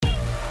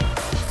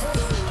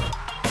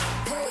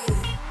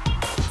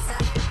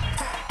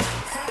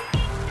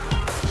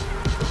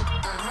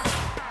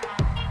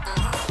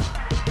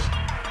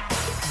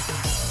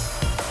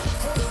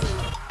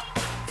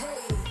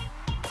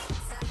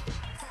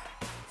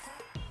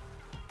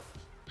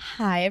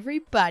Hi,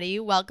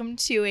 everybody. Welcome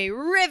to a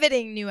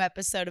riveting new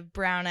episode of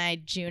Brown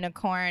Eyed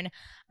Junicorn.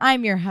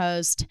 I'm your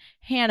host,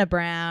 Hannah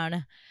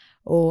Brown.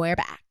 We're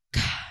back.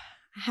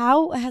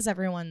 How has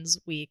everyone's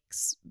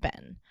weeks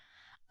been?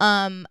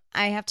 I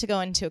have to go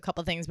into a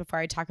couple things before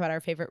I talk about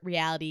our favorite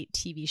reality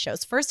TV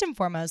shows. First and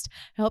foremost,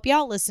 I hope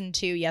y'all listened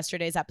to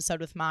yesterday's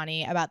episode with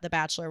Moni about the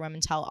Bachelor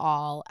Women Tell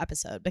All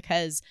episode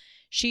because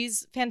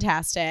she's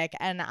fantastic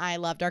and I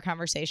loved our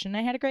conversation.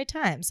 I had a great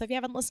time. So if you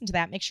haven't listened to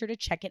that, make sure to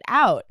check it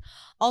out.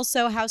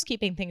 Also,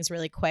 housekeeping things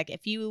really quick.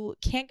 If you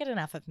can't get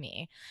enough of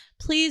me,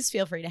 please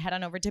feel free to head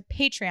on over to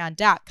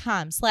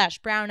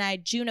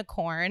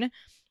patreon.com/browneyedjunicorn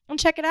and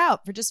check it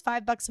out. For just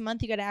 $5 a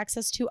month, you get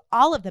access to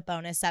all of the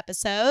bonus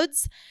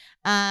episodes.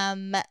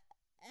 And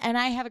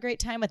I have a great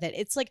time with it.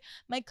 It's like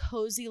my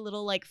cozy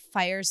little like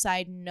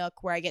fireside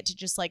nook where I get to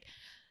just like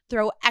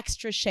throw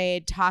extra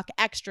shade, talk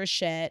extra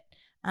shit.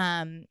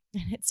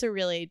 It's a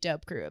really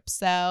dope group.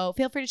 So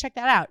feel free to check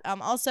that out.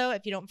 Also,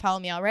 if you don't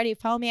follow me already,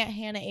 follow me at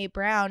Hannah A.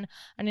 Brown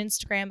on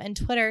Instagram and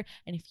Twitter.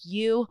 And if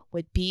you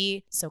would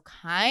be so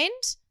kind,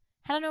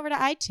 head on over to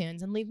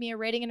iTunes and leave me a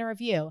rating and a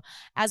review.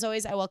 As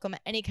always, I welcome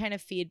any kind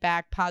of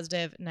feedback,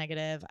 positive,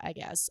 negative, I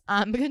guess,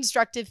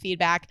 constructive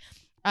feedback.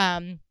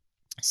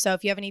 So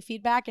if you have any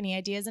feedback, any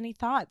ideas, any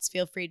thoughts,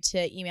 feel free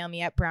to email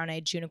me at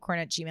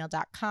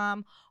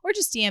browneyedjunicorn@gmail.com or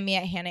just DM me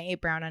at Hannah A.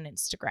 Brown on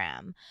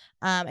Instagram.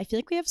 I feel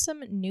like we have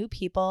some new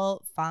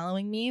people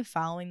following me,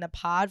 following the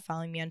pod,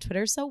 following me on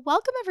Twitter. So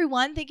welcome,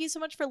 everyone. Thank you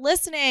so much for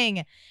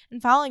listening and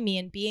following me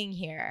and being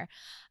here.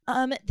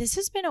 This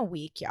has been a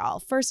week, y'all.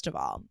 First of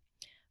all,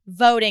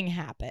 voting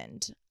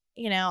happened.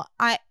 You know,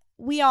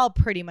 we all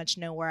pretty much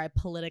know where I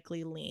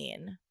politically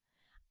lean.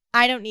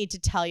 I don't need to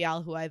tell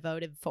y'all who I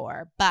voted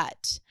for,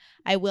 but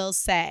I will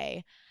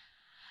say,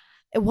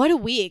 what a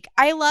week.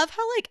 I love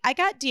how like I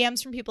got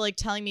DMs from people like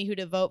telling me who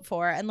to vote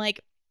for and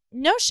like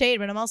no shade,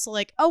 but I'm also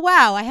like, oh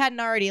wow, I hadn't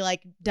already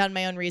like done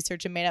my own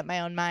research and made up my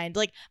own mind.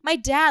 Like my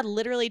dad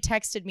literally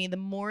texted me the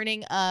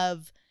morning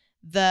of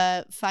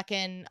the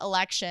fucking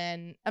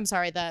election. I'm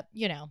sorry, the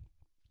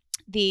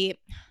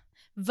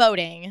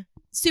voting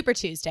Super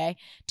Tuesday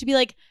to be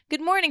like,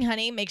 good morning,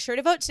 honey. Make sure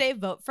to vote today.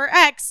 Vote for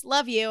X.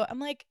 Love you. I'm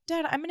like,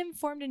 Dad, I'm an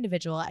informed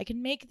individual. I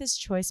can make this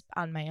choice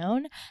on my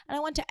own. And I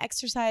want to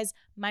exercise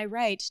my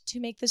right to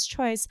make this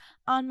choice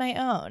on my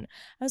own.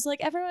 I was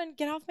like, everyone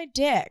get off my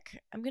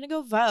dick. I'm going to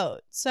go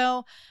vote.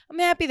 So I'm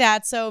happy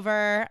that's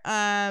over.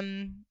 I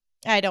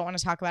don't want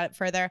to talk about it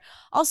further.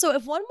 Also,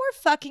 if one more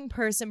fucking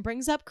person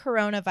brings up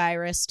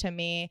coronavirus to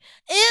me,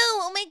 ew,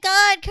 oh my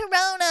God,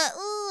 corona.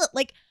 Ooh,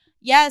 like,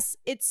 yes,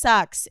 it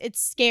sucks.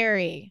 It's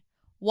scary.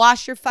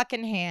 Wash your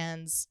fucking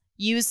hands.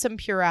 Use some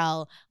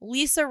Purell.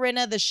 Lisa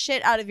Rinna the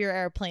shit out of your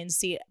airplane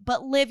seat,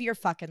 but live your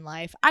fucking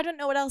life. I don't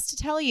know what else to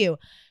tell you.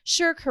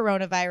 Sure,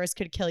 coronavirus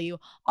could kill you.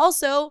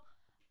 Also,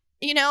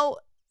 you know,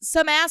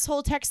 some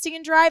asshole texting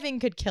and driving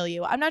could kill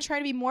you. I'm not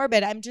trying to be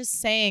morbid. I'm just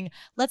saying,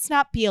 let's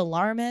not be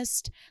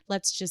alarmist.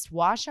 Let's just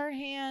wash our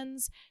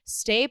hands,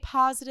 stay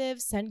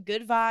positive, send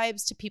good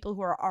vibes to people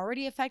who are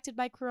already affected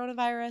by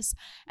coronavirus,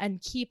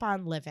 and keep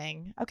on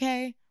living,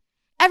 okay?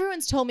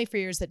 Everyone's told me for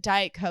years that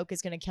Diet Coke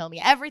is going to kill me.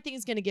 Everything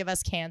is going to give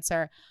us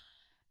cancer.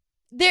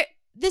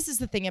 This is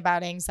the thing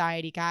about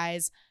anxiety,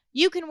 guys.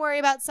 You can worry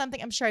about something.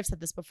 I'm sure I've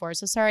said this before,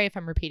 so sorry if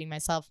I'm repeating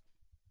myself.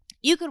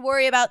 You could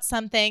worry about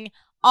something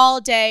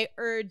all day,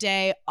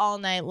 all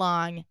night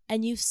long,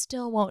 and you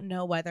still won't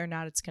know whether or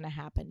not it's going to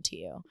happen to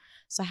you.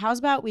 So how's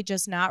about we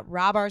just not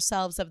rob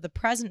ourselves of the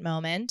present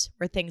moment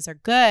where things are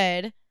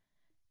good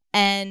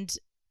and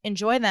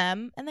enjoy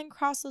them and then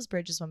cross those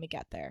bridges when we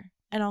get there.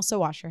 And also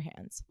wash your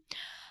hands.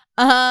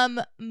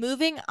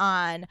 Moving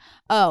on.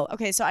 Oh,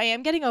 okay. So I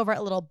am getting over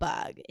a little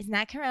bug. It's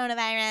not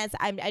coronavirus.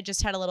 I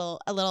just had a little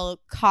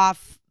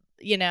cough,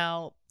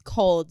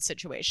 cold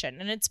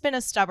situation, and it's been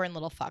a stubborn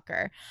little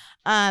fucker.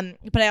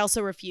 But I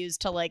also refuse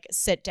to like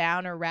sit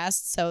down or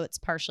rest, so it's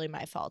partially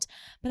my fault.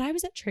 But I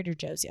was at Trader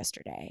Joe's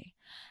yesterday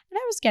and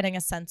I was getting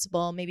a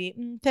sensible maybe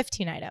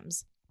 15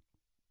 items,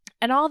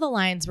 and all the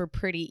lines were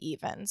pretty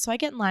even. So I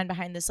get in line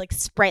behind this like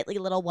sprightly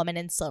little woman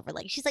in silver.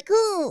 Like she's like,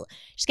 ooh,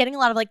 she's getting a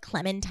lot of like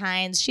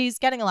clementines. She's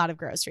getting a lot of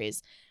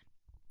groceries.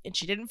 And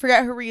she didn't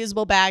forget her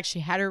reusable bag. She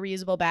had her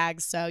reusable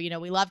bags. So,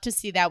 we love to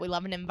see that. We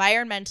love an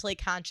environmentally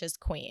conscious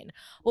queen.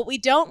 What we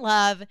don't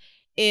love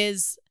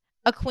is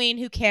a queen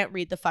who can't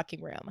read the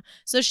fucking room.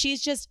 So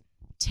she's just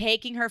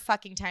taking her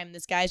fucking time.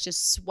 This guy's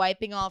just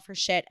swiping all of her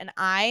shit. And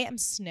I am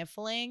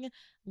sniffling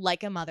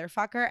like a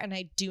motherfucker. And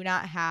I do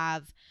not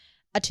have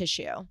a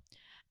tissue.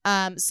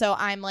 So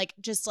I'm like,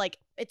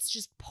 it's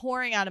just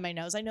pouring out of my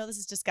nose. I know this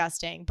is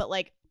disgusting, but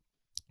like,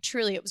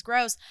 truly it was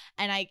gross,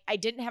 and I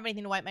didn't have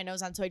anything to wipe my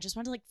nose on, so I just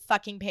wanted to like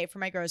fucking pay for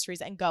my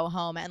groceries and go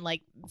home and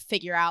like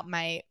figure out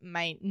my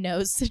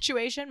nose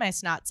situation, my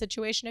snot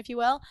situation, if you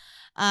will.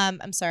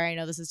 I'm sorry, I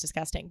know this is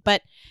disgusting,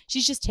 but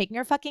she's just taking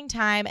her fucking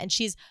time, and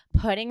she's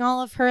putting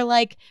all of her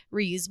like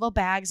reusable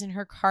bags in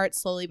her cart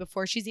slowly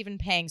before she's even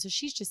paying. So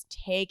she's just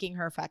taking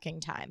her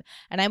fucking time,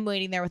 and I'm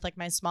waiting there with like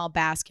my small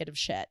basket of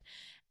shit,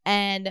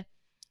 and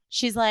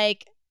she's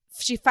like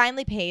she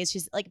finally pays.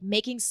 She's like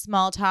making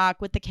small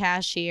talk with the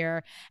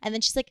cashier. And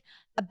then she's like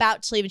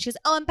about to leave. And she goes,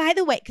 oh, and by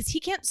the way, because he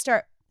can't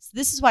start.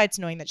 This is why it's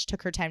annoying that she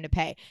took her time to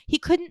pay. He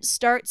couldn't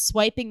start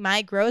swiping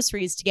my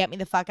groceries to get me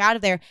the fuck out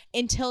of there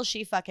until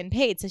she fucking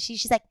paid. So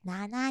she's like,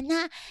 nah, nah,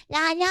 nah,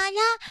 nah, nah,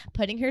 nah,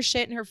 putting her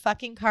shit in her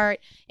fucking cart,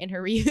 in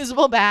her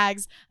reusable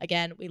bags.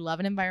 Again, we love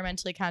an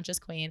environmentally conscious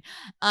queen.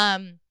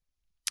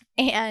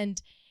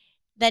 And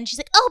then she's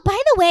like, oh, by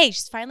the way,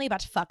 she's finally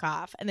about to fuck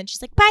off. And then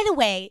she's like, by the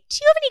way, do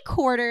you have any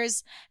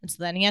quarters? And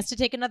so then he has to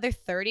take another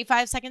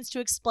 35 seconds to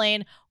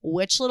explain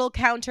which little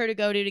counter to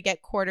go to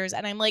get quarters.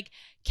 And I'm like,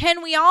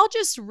 can we all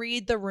just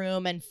read the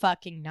room and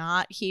fucking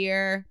not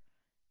here?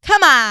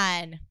 Come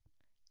on.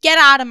 Get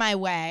out of my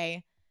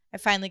way. I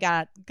finally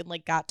got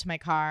to my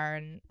car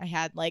and I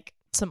had like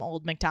some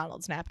old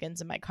McDonald's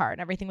napkins in my car and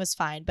everything was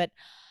fine. But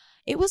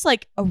it was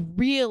like a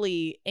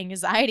really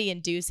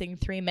anxiety-inducing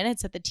 3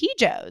 minutes at the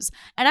T-Joe's.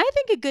 And I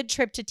think a good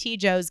trip to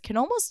T-Joe's can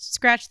almost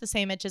scratch the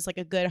same itch as like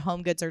a good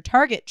Home Goods or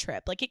Target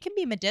trip. Like it can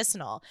be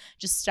medicinal.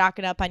 Just stock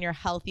it up on your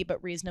healthy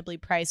but reasonably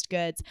priced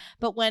goods.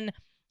 But when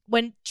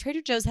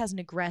Trader Joe's has an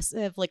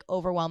aggressive, like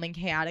overwhelming,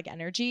 chaotic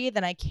energy,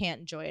 then I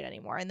can't enjoy it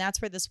anymore. And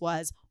that's where this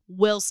was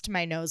whilst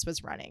my nose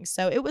was running.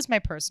 So it was my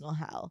personal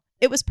hell.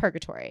 It was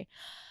purgatory.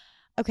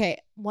 Okay,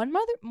 what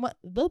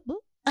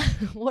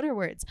are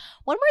words?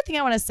 One more thing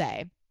I want to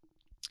say.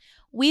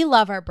 We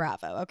love our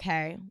Bravo,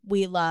 okay?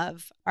 We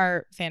love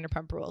our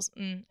Vanderpump Rules.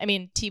 I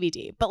mean,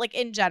 TBD. But like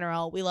in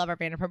general, we love our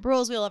Vanderpump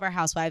Rules. We love our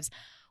Housewives.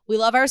 We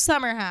love our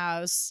Summer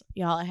House.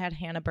 Y'all, I had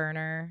Hannah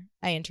Berner.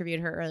 I interviewed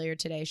her earlier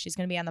today. She's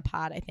going to be on the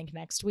pod, I think,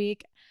 next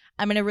week.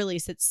 I'm going to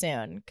release it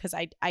soon because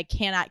I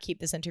cannot keep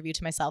this interview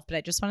to myself. But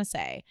I just want to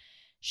say,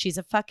 she's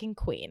a fucking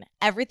queen.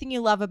 Everything you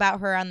love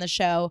about her on the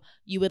show,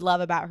 you would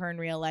love about her in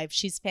real life.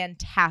 She's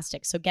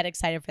fantastic. So get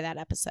excited for that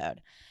episode.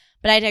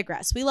 But I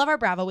digress. We love our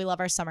Bravo. We love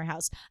our Summer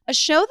House. A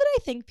show that I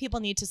think people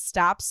need to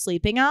stop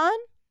sleeping on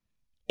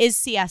is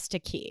Siesta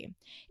Key.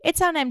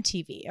 It's on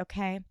MTV,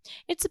 okay?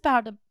 It's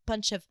about a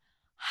bunch of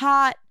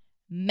hot,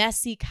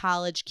 messy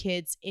college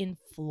kids in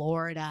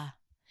Florida.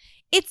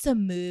 It's a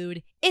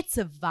mood. It's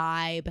a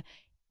vibe.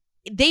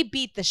 They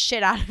beat the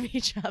shit out of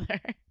each other.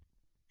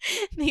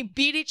 They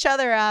beat each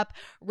other up.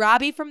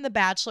 Robbie from The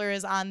Bachelor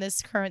is on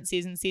this current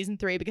season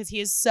 3, because he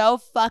is so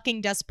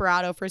fucking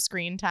desperado for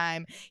screen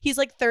time. He's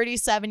like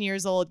 37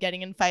 years old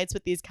getting in fights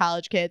with these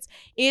college kids.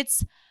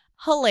 It's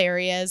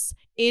hilarious.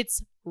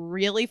 It's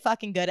really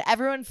fucking good.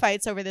 Everyone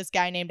fights over this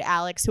guy named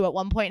Alex, who at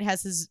one point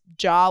has his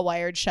jaw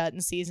wired shut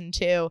in season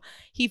 2.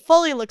 He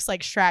fully looks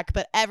like Shrek,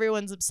 but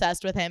everyone's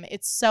obsessed with him.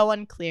 It's so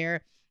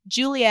unclear.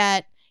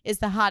 Juliet is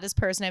the hottest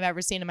person I've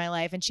ever seen in my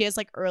life. And she has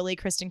like early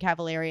Kristen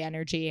Cavallari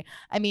energy.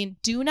 I mean,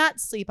 do not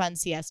sleep on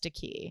Siesta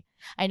Key.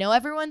 I know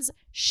everyone's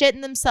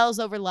shitting themselves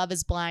over Love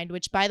is Blind,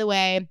 which, by the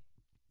way,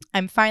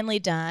 I'm finally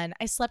done.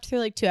 I slept through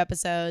like 2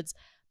 episodes,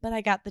 but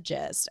I got the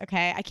gist.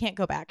 Okay. I can't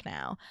go back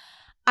now.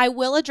 I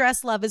will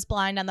address Love is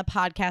Blind on the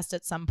podcast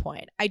at some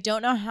point. I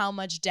don't know how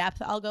much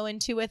depth I'll go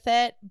into with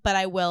it, but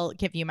I will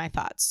give you my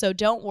thoughts. So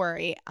don't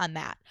worry on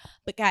that.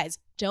 But guys,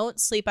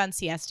 don't sleep on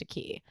Siesta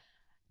Key.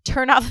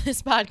 Turn off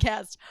this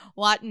podcast.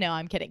 No,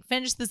 I'm kidding.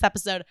 Finish this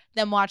episode,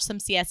 then watch some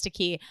Siesta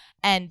Key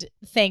and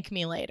thank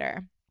me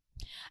later.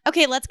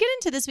 Okay, let's get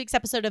into this week's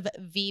episode of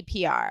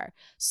VPR.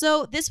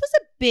 So this was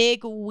a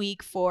big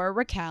week for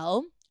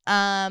Raquel.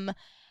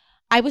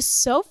 I was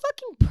so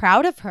fucking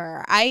proud of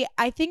her. I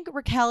think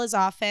Raquel is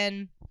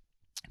often,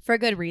 for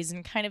good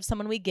reason, kind of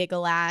someone we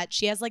giggle at.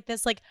 She has like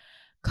this like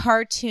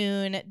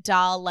cartoon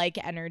doll-like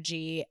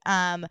energy.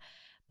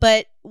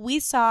 But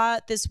we saw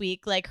this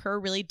week like her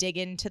really dig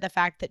into the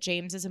fact that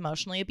James is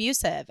emotionally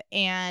abusive,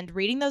 and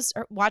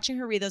watching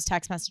her read those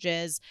text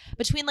messages,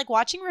 between like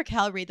watching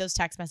Raquel read those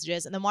text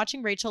messages and then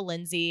watching Rachel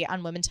Lindsay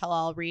on Women Tell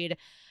All read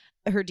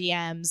her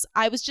DMs,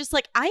 I was just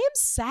like, I am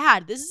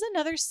sad. This is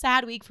another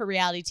sad week for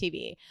reality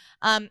TV.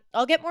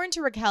 I'll get more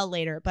into Raquel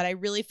later, but I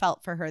really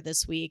felt for her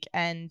this week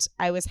and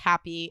I was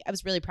happy. I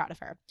was really proud of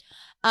her.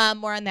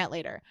 More on that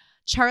later.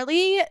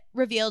 Charlie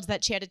revealed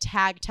that she had a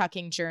tag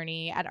tucking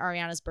journey at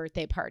Ariana's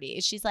birthday party.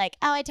 She's like,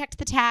 oh, I tucked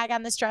the tag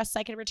on this dress so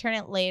I can return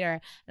it later.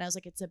 And I was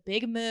like, it's a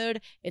big mood.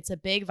 It's a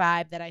big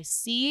vibe that I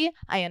see,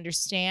 I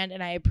understand,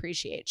 and I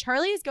appreciate.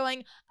 Charlie is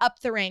going up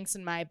the ranks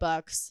in my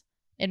book,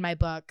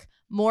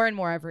 more and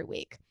more every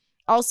week.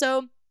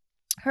 Also,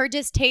 her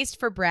distaste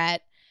for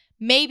Brett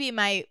may be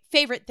my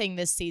favorite thing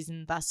this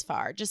season thus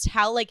far. Just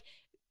how like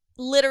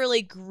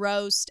literally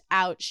grossed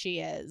out she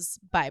is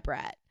by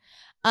Brett.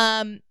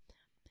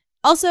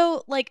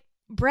 Also, like,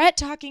 Brett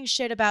talking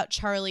shit about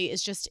Charlie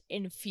is just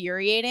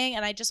infuriating.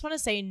 And I just want to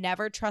say,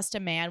 never trust a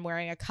man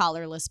wearing a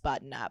collarless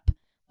button up.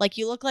 Like,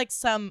 you look like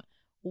some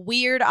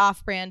weird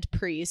off-brand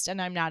priest,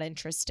 and I'm not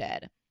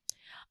interested.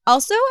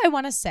 Also, I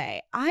want to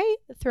say, I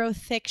throw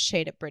thick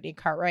shade at Brittany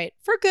Cartwright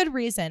for good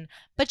reason.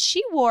 But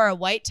she wore a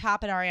white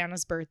top at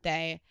Ariana's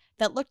birthday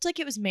that looked like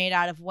it was made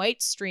out of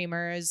white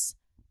streamers,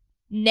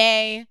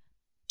 nay,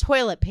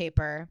 toilet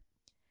paper.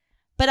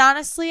 But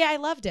honestly, I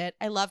loved it.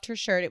 I loved her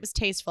shirt. It was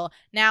tasteful.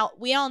 Now,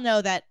 we all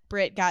know that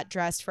Britt got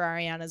dressed for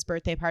Ariana's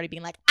birthday party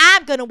being like,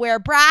 I'm going to wear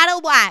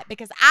bridal white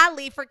because I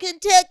leave for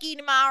Kentucky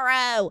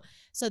tomorrow.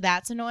 So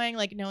that's annoying.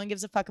 Like, no one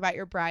gives a fuck about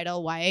your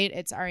bridal white.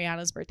 It's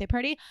Ariana's birthday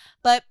party.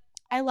 But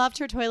I loved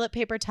her toilet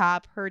paper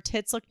top. Her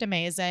tits looked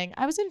amazing.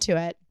 I was into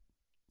it.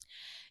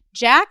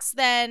 Jax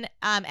then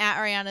at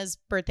Ariana's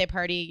birthday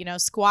party,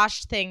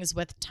 squashed things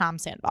with Tom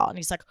Sandoval. And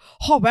he's like,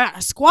 oh, man, I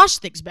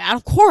squashed things, man.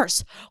 Of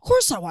course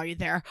I want you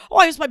there.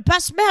 Oh, he was my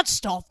best man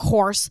still, of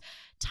course.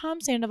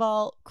 Tom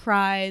Sandoval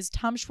cries.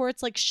 Tom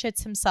Schwartz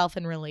shits himself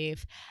in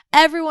relief.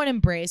 Everyone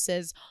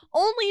embraces,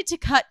 only to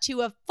cut to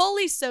a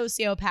fully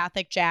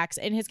sociopathic Jax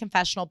in his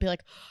confessional be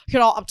like,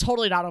 I'm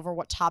totally not over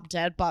what Tom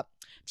did, but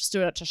I'm just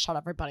doing it to shut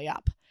everybody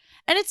up.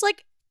 And it's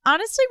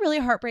honestly really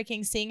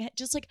heartbreaking seeing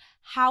just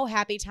how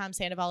happy Tom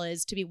Sandoval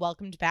is to be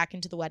welcomed back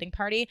into the wedding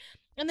party.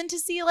 And then to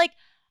see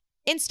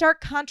in stark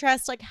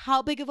contrast,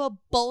 how big of a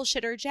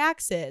bullshitter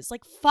Jax is.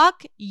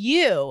 Fuck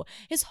you.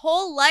 His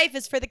whole life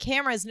is for the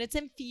cameras and it's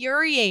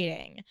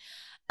infuriating.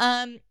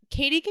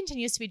 Katie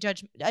continues to be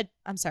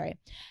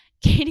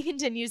Katie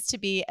continues to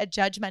be a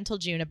judgmental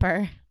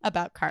juniper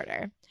about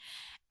Carter.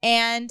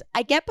 And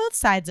I get both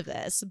sides of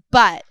this,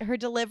 but her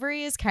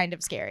delivery is kind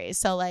of scary.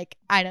 So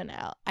I don't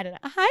know.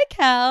 Hi,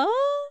 Kel.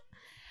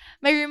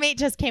 My roommate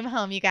just came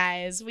home, you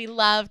guys. We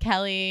love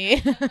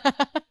Kelly.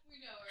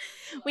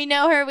 We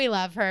know her. We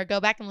love her. Go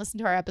back and listen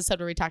to our episode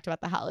where we talked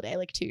about the holiday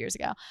 2 years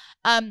ago.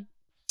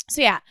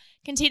 So yeah,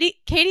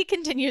 Katie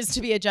continues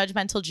to be a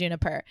judgmental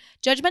juniper.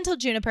 Judgmental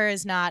juniper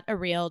is not a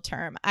real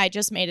term. I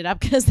just made it up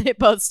because they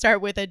both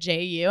start with a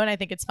J-U, and I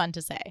think it's fun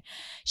to say.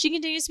 She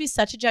continues to be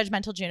such a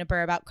judgmental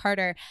juniper about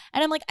Carter,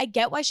 and I'm I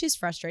get why she's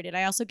frustrated.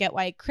 I also get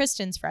why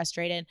Kristen's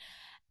frustrated.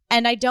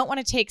 And I don't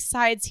want to take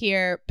sides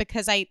here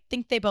because I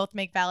think they both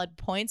make valid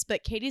points,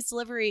 but Katie's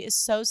delivery is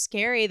so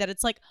scary that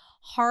it's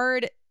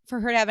hard for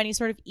her to have any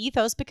sort of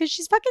ethos because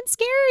she's fucking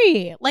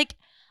scary.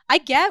 I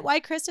get why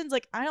Kristen's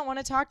I don't want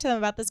to talk to them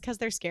about this because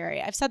they're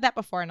scary. I've said that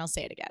before and I'll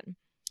say it again.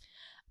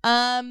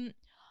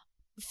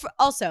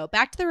 Also,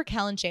 back to the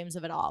Raquel and James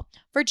of it all.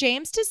 For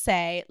James to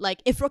say,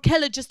 if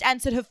Raquel had just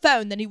answered her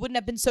phone, then he wouldn't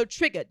have been so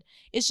triggered.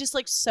 It's just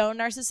so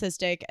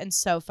narcissistic and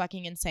so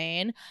fucking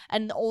insane.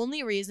 And the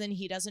only reason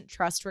he doesn't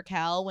trust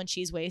Raquel when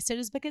she's wasted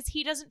is because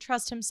he doesn't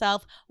trust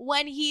himself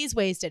when he's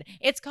wasted.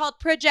 It's called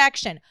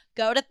projection.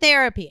 Go to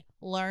therapy.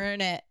 Learn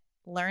it.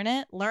 Learn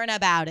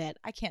about it.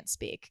 I can't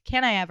speak.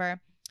 Can I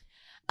ever?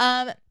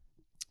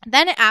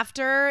 Then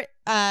after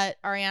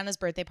Ariana's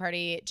birthday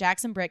party,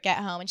 Jax and Britt get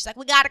home and she's like,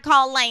 we got to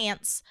call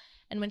Lance.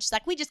 And when she's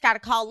like, we just got to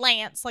call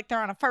Lance,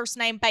 they're on a first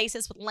name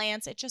basis with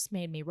Lance, it just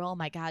made me roll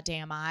my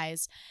goddamn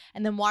eyes.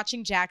 And then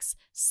watching Jax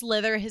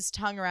slither his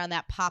tongue around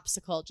that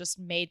popsicle just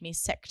made me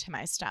sick to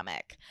my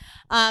stomach.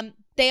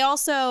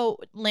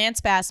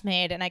 Lance Bass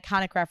made an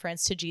iconic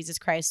reference to Jesus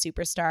Christ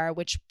Superstar,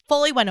 which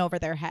fully went over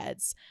their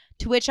heads.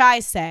 To which I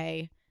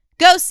say,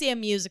 go see a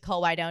musical,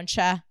 why don't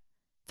you?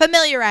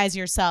 Familiarize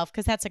yourself,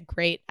 because that's a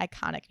great,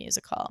 iconic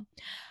musical.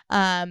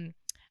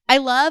 I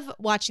love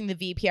watching the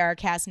VPR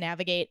cast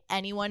navigate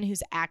anyone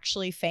who's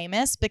actually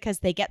famous because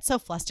they get so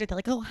flustered. They're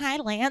like, oh, hi,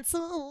 Lance.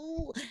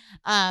 Oh.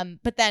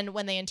 But then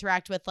when they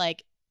interact with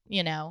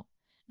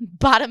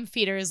bottom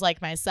feeders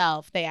like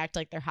myself, they act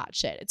like they're hot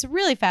shit. It's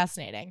really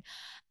fascinating.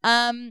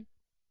 I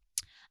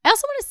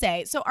also want to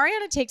say, so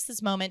Ariana takes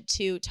this moment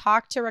to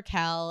talk to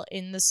Raquel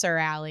in the Sur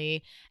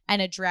Alley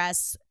and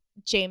address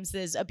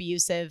James's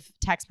abusive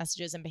text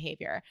messages and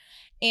behavior.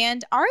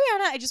 And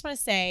Ariana, I just want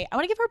to say, I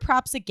want to give her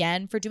props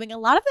again for doing a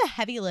lot of the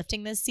heavy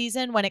lifting this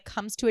season when it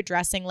comes to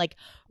addressing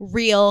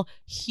real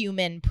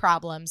human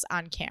problems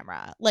on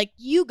camera.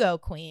 You go,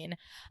 queen.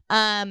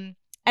 And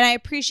I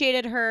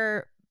appreciated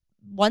her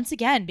once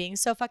again being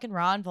so fucking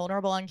raw and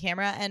vulnerable on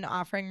camera and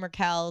offering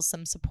Raquel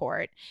some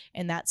support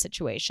in that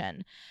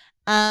situation.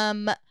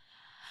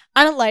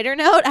 On a lighter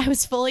note, I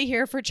was fully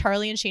here for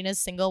Charlie and Sheena's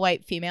single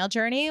white female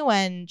journey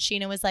when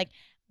Sheena was like,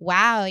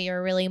 wow,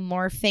 you're really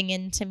morphing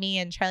into me.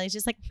 And Charlie's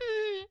just like,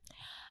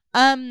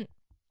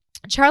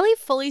 Charlie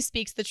fully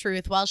speaks the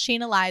truth while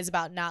Sheena lies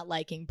about not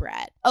liking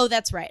Brett. Oh,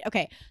 that's right.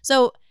 Okay.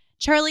 So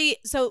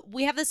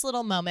we have this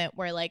little moment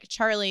where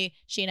Charlie,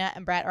 Sheena,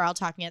 and Brett are all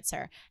talking at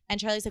Sir. And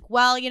Charlie's like,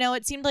 well,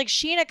 it seemed like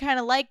Sheena kind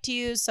of liked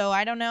you. So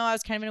I don't know. I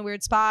was kind of in a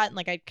weird spot. And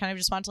I kind of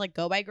just want to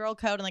go by girl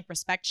code and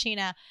respect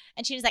Sheena.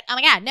 And Sheena's like, oh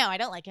my God, no, I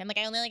don't like him.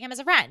 I only like him as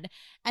a friend.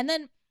 And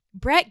then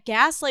Brett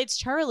gaslights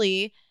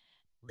Charlie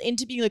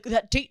into being like,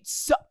 that date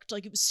sucked.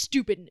 It was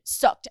stupid and it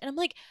sucked. And I'm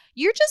like,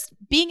 you're just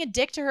being a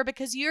dick to her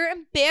because you're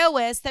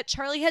embarrassed that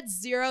Charlie had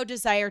zero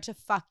desire to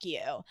fuck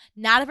you.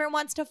 Not everyone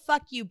wants to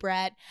fuck you,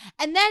 Brett.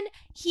 And then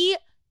he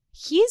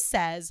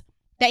says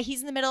that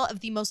he's in the middle of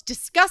the most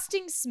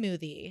disgusting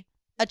smoothie,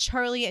 a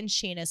Charlie and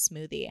Sheena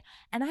smoothie.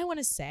 And I want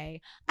to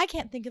say, I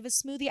can't think of a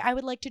smoothie I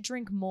would like to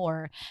drink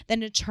more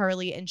than a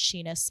Charlie and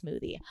Sheena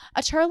smoothie.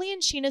 A Charlie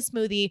and Sheena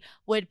smoothie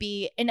would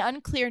be an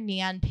unclear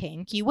neon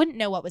pink. You wouldn't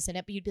know what was in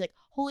it, but you'd be like,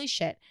 holy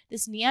shit,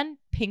 this neon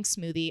pink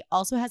smoothie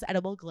also has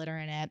edible glitter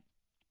in it.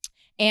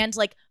 and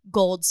like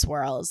gold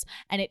swirls.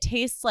 And it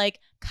tastes like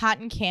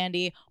cotton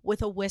candy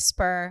with a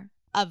whisper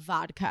of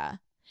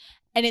vodka.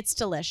 And it's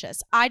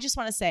delicious. I just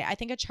want to say, I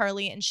think a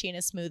Charlie and Sheena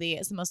smoothie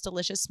is the most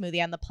delicious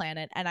smoothie on the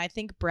planet. And I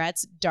think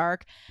Brett's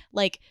dark,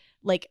 like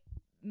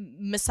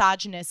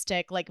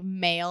misogynistic, like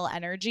male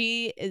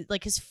energy, is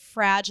like his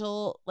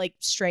fragile, like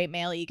straight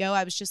male ego.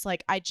 I was just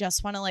like, I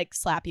just want to like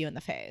slap you in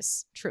the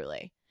face,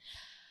 truly.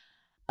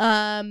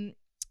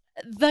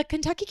 The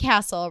Kentucky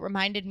Castle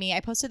reminded me, I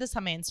posted this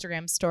on my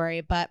Instagram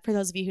story, but for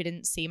those of you who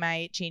didn't see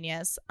my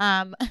genius,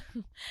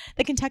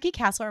 the Kentucky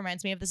Castle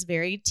reminds me of this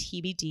very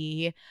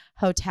TBD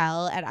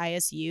hotel at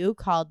ISU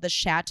called the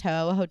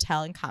Chateau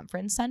Hotel and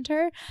Conference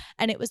Center.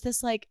 And it was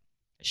this like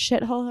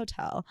shithole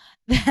hotel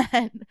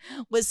that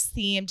was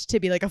themed to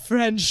be like a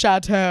French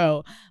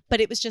chateau,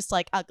 but it was just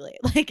like ugly.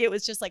 Like it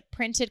was just like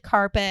printed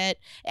carpet.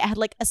 It had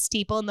like a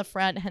steeple in the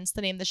front, hence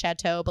the name the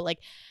chateau, but like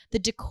the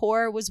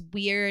decor was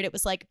weird. It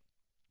was like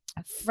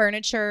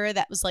furniture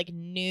that was like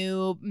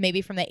new, maybe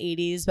from the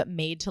 80s, but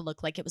made to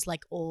look like it was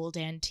like old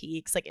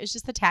antiques. Like it was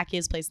just the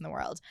tackiest place in the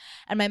world.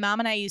 And my mom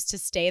and I used to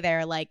stay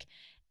there like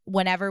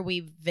whenever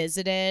we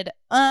visited,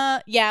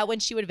 when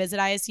she would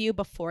visit ISU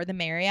before the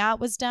Marriott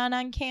was done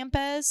on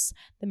campus.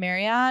 The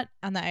Marriott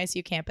on the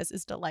ISU campus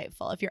is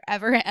delightful. If you're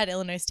ever at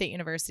Illinois State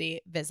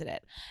University, visit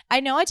it. I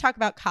know I talk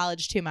about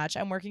college too much.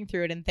 I'm working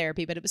through it in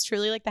therapy, but it was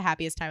truly like the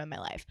happiest time of my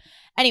life.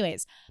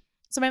 Anyways,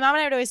 so my mom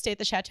and I would always stay at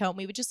the chateau and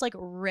we would just like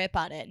rip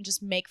on it and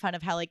just make fun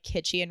of how like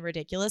kitschy and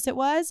ridiculous it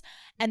was.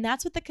 And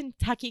that's what the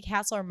Kentucky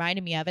Castle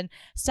reminded me of. And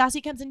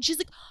Stassi comes in and she's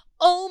like,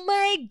 oh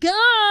my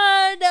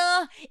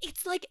God,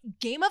 it's like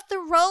Game of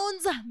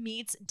Thrones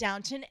meets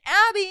Downton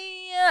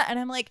Abbey. And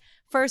I'm like,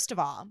 first of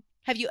all,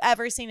 have you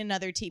ever seen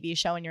another TV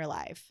show in your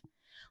life?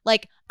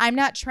 Like, I'm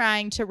not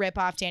trying to rip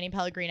off Danny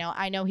Pellegrino.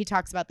 I know he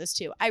talks about this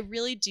too. I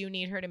really do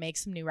need her to make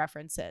some new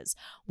references.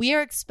 We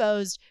are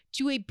exposed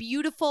to a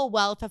beautiful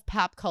wealth of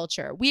pop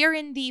culture. We are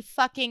in the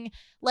fucking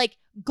like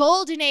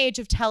golden age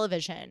of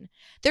television.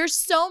 There's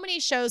so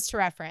many shows to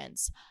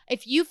reference.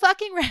 If you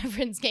fucking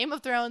reference Game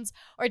of Thrones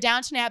or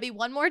Downton Abbey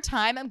one more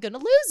time, I'm gonna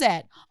lose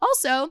it.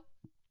 Also,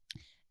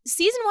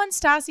 season 3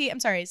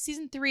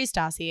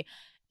 Stassi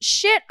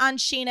shit on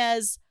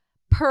Sheena's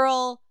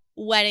pearl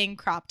wedding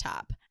crop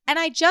top. And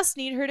I just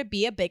need her to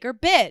be a bigger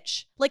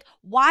bitch. Like,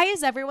 why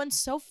is everyone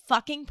so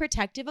fucking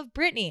protective of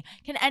Britney?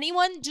 Can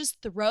anyone just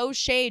throw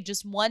shade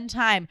just one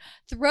time?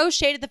 Throw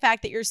shade at the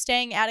fact that you're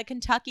staying at a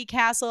Kentucky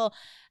castle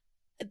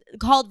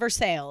called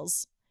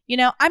Versailles. You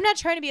know, I'm not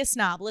trying to be a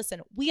snob.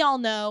 Listen, we all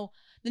know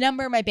the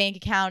number in my bank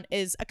account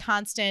is a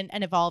constant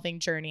and evolving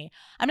journey.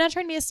 I'm not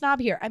trying to be a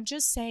snob here. I'm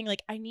just saying,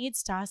 like, I need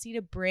Stassi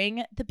to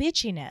bring the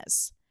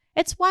bitchiness.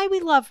 It's why we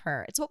love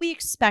her. It's what we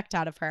expect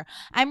out of her.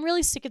 I'm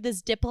really sick of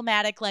this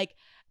diplomatic, like,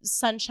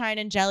 sunshine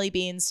and jelly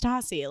beans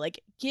Stassi.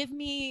 Like, give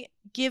me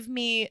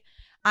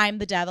I'm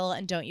the Devil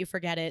and Don't You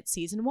Forget It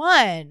season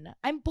 1.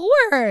 I'm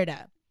bored.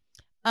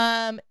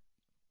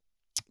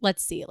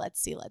 Let's see.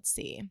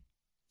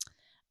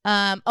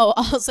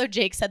 Also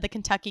Jake said the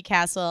Kentucky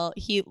Castle.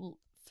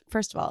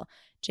 First of all,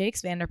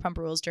 Jake's Vanderpump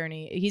Rules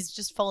journey, he's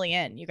just fully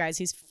in, you guys.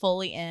 He's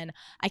fully in.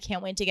 I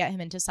can't wait to get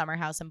him into Summer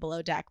House and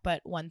Below Deck,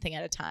 but one thing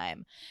at a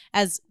time.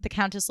 As the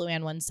Countess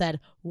Luann once said,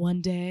 one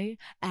day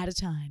at a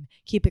time.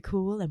 Keep it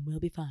cool and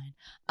we'll be fine.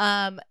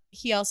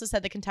 He also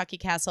said the Kentucky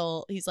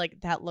Castle, he's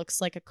like, that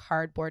looks like a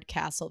cardboard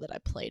castle that I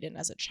played in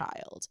as a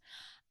child.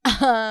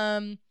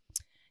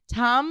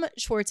 Tom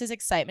Schwartz's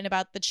excitement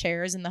about the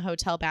chairs in the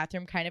hotel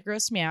bathroom kind of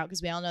grossed me out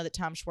because we all know that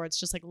Tom Schwartz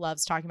just like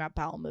loves talking about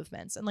bowel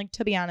movements. And like,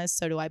 to be honest,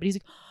 so do I. But he's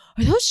like,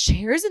 are those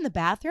chairs in the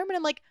bathroom? And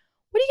I'm like,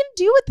 what are you going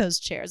to do with those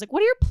chairs? Like,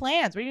 what are your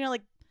plans? What are you going to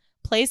like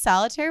play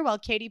solitaire while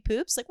Katie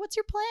poops? Like, what's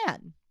your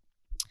plan?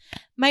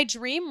 My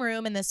dream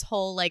room in this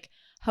whole like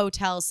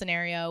hotel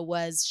scenario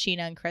was Sheena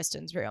and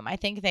Kristen's room. I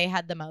think they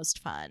had the most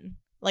fun.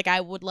 Like,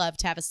 I would love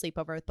to have a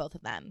sleepover with both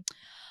of them.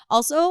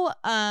 Also,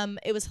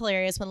 it was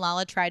hilarious when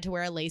Lala tried to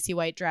wear a lacy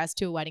white dress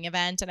to a wedding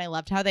event, and I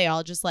loved how they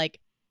all just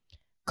like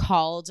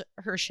called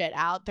her shit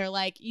out. They're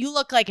like, you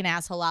look like an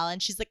asshole, Lala.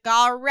 And she's like,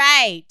 all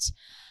right.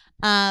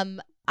 I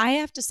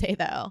have to say,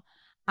 though,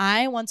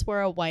 I once wore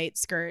a white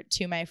skirt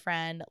to my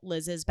friend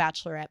Liz's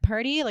bachelorette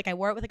party. Like, I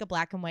wore it with like a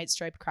black and white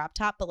striped crop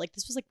top, but like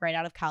this was like right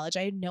out of college.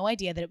 I had no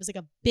idea that it was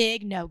like a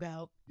big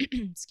no-go.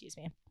 Excuse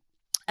me.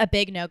 A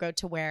big no-go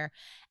to wear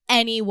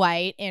any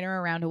white in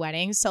or around a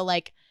wedding. So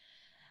like,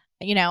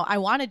 you know, I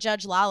want to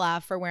judge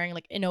Lala for wearing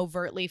like an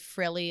overtly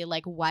frilly,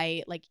 like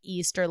white, like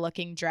Easter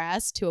looking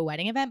dress to a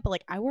wedding event. But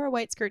like, I wore a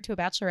white skirt to a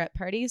bachelorette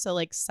party. So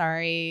like,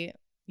 sorry,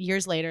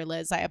 years later,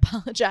 Liz, I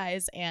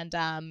apologize.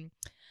 And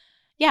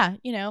yeah,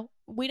 you know,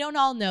 we don't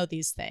all know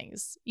these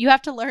things. You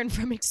have to learn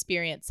from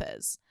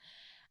experiences.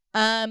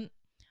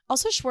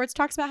 Also, Schwartz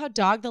talks about how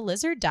Dog the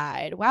Lizard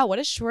died. Wow, what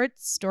a short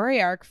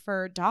story arc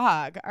for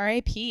Dog.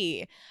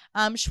 R.I.P.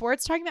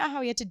 Schwartz talking about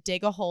how he had to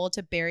dig a hole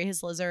to bury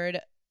his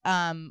lizard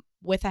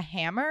with a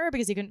hammer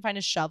because he couldn't find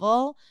a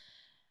shovel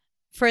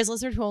for his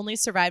lizard who only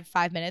survived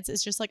 5 minutes.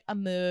 It's just like a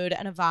mood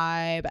and a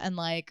vibe, and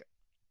like,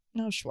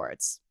 no,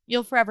 Schwartz,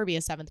 you'll forever be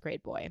a 7th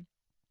grade boy.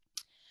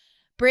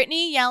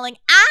 Brittany yelling,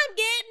 I'm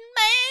getting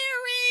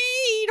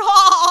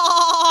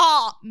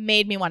married,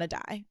 made me want to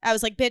die. I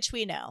was like, bitch,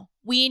 we know.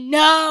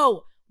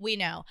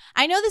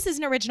 I know this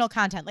isn't original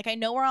content. Like, I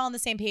know we're all on the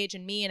same page,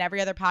 and me and every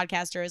other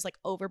podcaster is like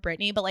over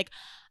Brittany, but like,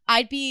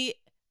 I'd be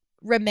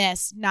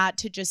remiss not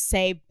to just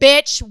say,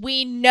 bitch,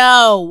 we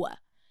know.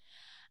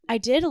 I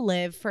did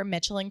live for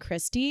Mitchell and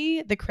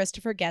Christy, the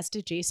Christopher Guest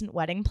adjacent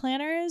wedding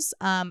planners.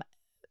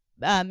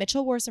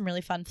 Mitchell wore some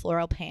really fun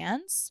floral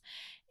pants,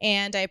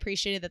 and I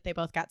appreciated that they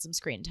both got some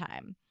screen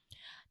time.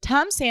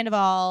 Tom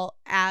Sandoval,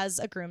 as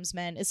a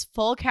groomsman, is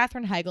full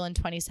Katherine Heigl in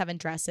 27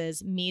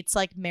 dresses, meets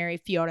like Mary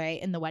Fiore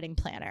in The Wedding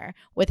Planner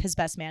with his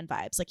best man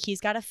vibes. Like, he's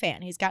got a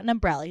fan, he's got an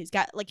umbrella, he's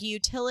got like a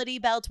utility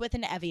belt with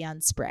an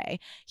Evian spray.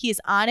 He's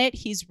on it,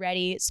 he's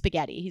ready,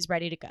 spaghetti, he's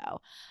ready to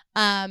go.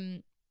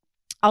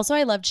 Also,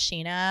 I loved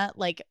Sheena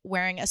like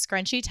wearing a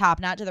scrunchy top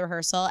knot to the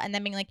rehearsal and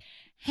then being like,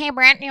 hey,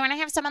 Brent, do you want to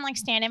have someone like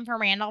stand in for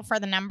Randall for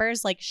the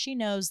numbers? Like, she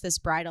knows this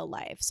bridal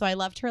life. So I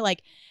loved her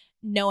like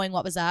knowing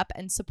what was up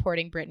and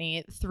supporting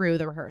Brittany through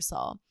the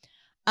rehearsal.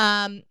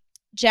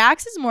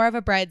 Jax is more of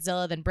a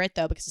bridezilla than Britt,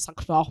 though, because it's like,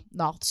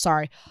 no,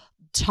 sorry.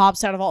 Tom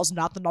Sandoval is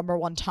not the number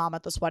one Tom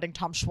at this wedding.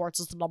 Tom Schwartz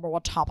is the number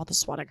one Tom at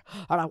this wedding.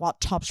 And I want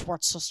Tom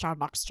Schwartz to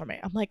stand next to me.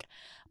 I'm like,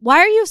 why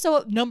are you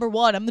so number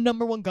one? I'm the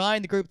number one guy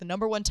in the group, the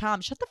number one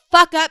Tom. Shut the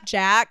fuck up,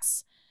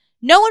 Jax.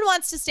 No one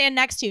wants to stand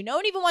next to you. No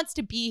one even wants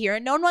to be here.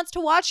 And no one wants to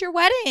watch your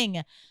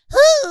wedding.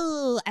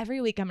 Ooh,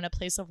 every week I'm in a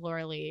place of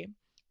Laura Lee.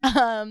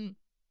 And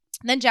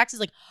then Jax is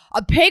like,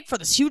 I'm paying for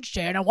this huge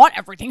day and I want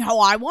everything how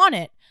I want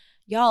it.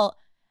 Y'all,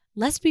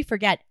 lest we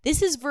forget,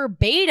 this is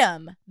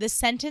verbatim the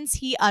sentence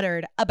he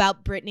uttered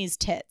about Britney's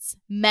tits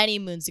many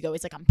moons ago.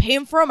 He's like, I'm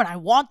paying for them and I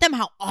want them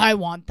how I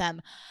want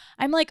them.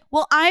 I'm like,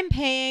 well, I'm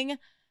paying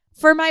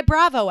for my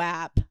Bravo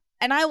app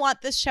and I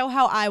want this show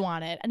how I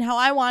want it. And how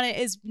I want it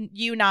is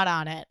you not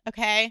on it.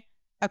 Okay.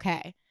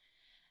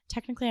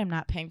 Technically, I'm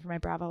not paying for my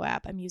Bravo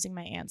app. I'm using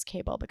my aunt's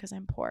cable because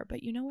I'm poor,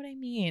 but you know what I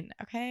mean.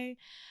 Okay.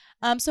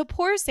 So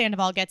poor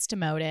Sandoval gets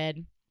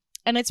demoted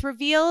and it's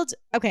revealed.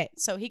 Okay.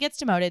 So he gets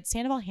demoted.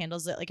 Sandoval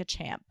handles it like a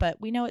champ, but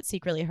we know it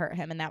secretly hurt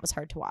him and that was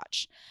hard to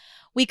watch.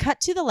 We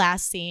cut to the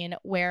last scene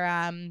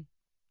where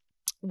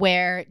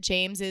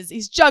James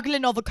he's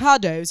juggling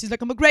avocados. He's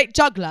like, I'm a great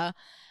juggler.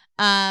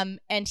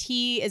 And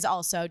he is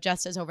also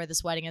just as over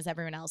this wedding as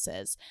everyone else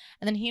is.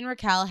 And then he and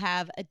Raquel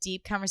have a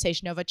deep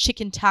conversation over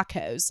chicken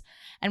tacos.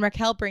 And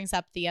Raquel brings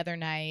up the other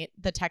night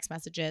the text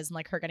messages and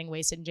like her getting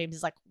wasted. And James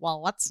is like,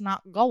 well, let's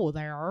not go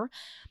there.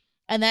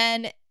 And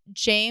then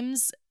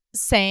James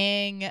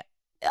saying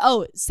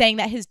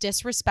that his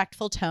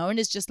disrespectful tone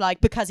is just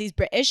like because he's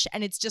British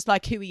and it's just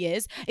like who he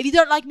is. If you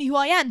don't like me who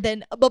I am,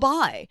 then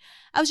bye-bye.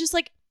 I was just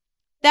like,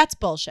 that's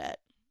bullshit.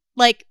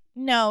 Like,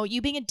 no,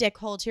 you being a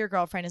dickhole to your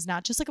girlfriend is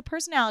not just like a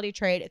personality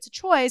trait. It's a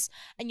choice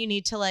and you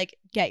need to like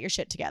get your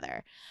shit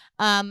together.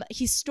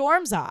 He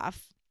storms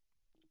off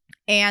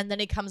and then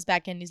he comes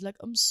back in and he's like,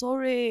 I'm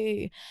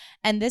sorry.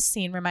 And this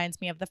scene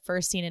reminds me of the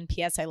first scene in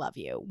P.S. I Love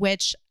You,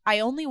 which I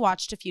only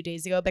watched a few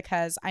days ago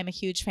because I'm a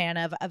huge fan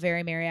of a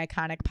Very Merry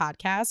Iconic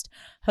podcast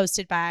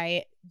hosted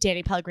by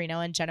Danny Pellegrino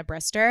and Jenna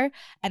Brister.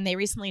 And they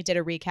recently did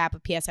a recap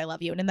of P.S. I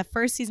Love You. And in the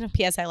first scene of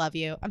P.S. I Love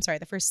You,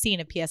 the first scene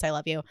of P.S. I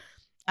Love You,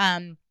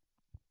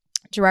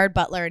 Gerard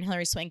Butler and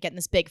Hilary Swank get in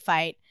this big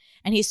fight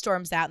and he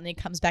storms out and then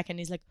he comes back and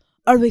he's like,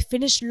 are we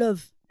finished,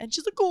 love? And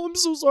she's like, oh, I'm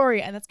so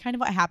sorry. And that's kind of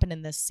what happened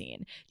in this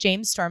scene.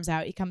 James storms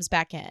out. He comes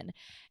back in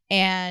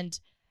and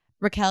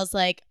Raquel's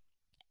like,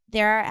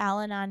 there are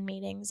Al-Anon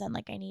meetings and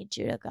like, I need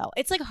you to go.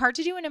 It's like hard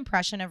to do an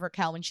impression of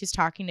Raquel when she's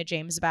talking to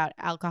James about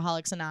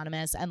Alcoholics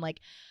Anonymous and like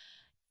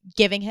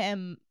giving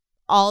him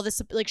all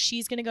this, like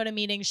she's going to go to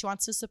meetings. She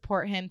wants to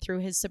support him through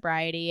his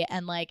sobriety.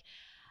 And like,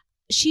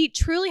 she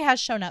truly has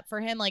shown up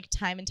for him like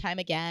time and time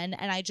again.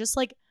 And I just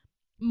like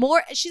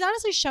she's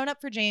honestly shown up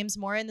for James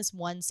more in this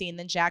one scene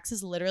than Jax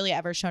has literally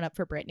ever shown up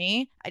for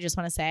Brittany. I just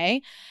want to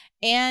say.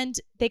 And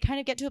they kind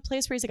of get to a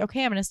place where he's like,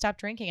 okay, I'm going to stop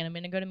drinking and I'm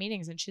going to go to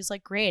meetings. And she's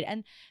like, great.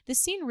 And this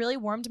scene really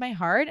warmed my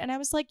heart. And I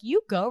was like,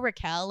 you go,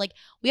 Raquel. Like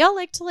we all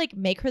like to like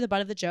make her the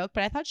butt of the joke,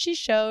 but I thought she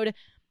showed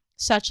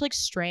such like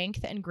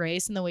strength and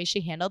grace in the way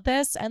she handled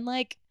this. And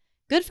like,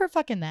 good for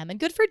fucking them and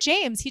good for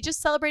James. He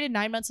just celebrated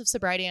 9 months of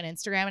sobriety on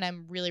Instagram and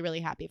I'm really, really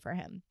happy for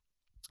him.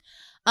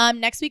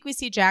 Next week we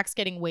see Jax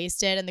getting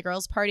wasted and the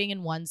girls partying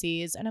in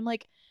onesies. And I'm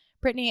like,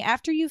 Brittany,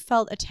 after you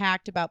felt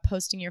attacked about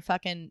posting your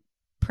fucking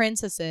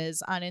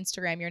princesses on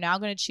Instagram, you're now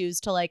going to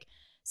choose to like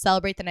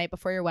celebrate the night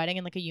before your wedding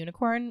in like a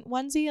unicorn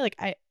onesie. Like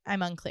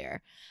I'm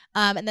unclear.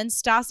 And then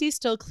Stassi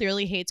still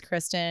clearly hates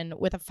Kristen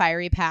with a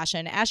fiery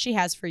passion as she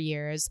has for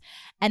years.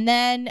 And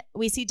then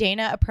we see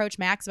Dana approach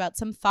Max about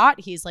some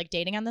thought he's like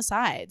dating on the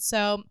side.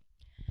 So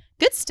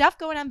good stuff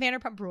going on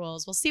Vanderpump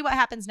Rules. We'll see what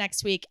happens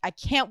next week. I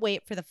can't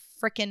wait for the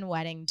frickin'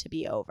 wedding to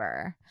be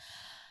over.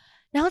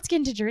 Now let's get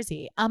into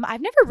Jersey.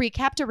 I've never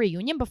recapped a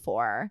reunion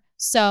before.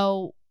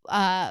 So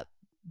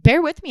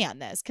bear with me on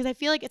this because I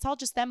feel like it's all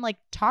just them like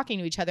talking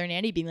to each other and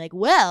Andy being like,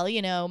 well,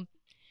 you know,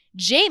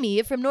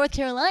 Jamie from North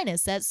Carolina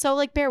says so.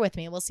 Like, bear with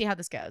me. We'll see how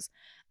this goes.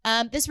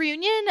 This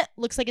reunion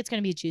looks like it's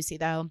going to be juicy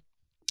though.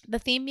 The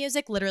theme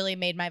music literally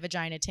made my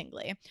vagina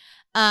tingly.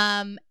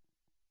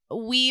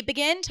 We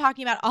begin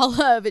talking about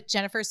all of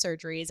Jennifer's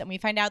surgeries, and we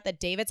find out that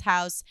David's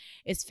house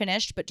is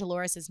finished, but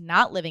Dolores is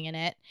not living in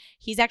it.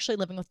 He's actually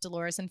living with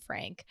Dolores and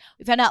Frank.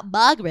 We found out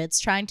Margaret's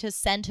trying to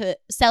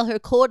sell her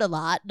court a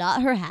lot,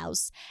 not her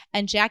house,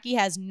 and Jackie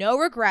has no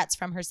regrets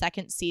from her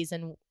second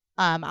season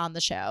on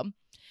the show.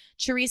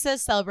 Teresa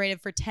is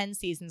celebrated for 10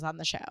 seasons on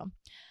the show.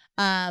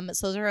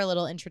 So those are our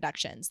little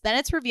introductions. Then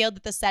it's revealed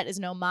that the set is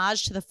an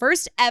homage to the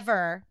first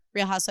ever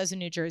Real Housewives of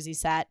New Jersey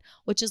set,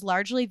 which is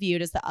largely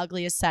viewed as the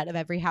ugliest set of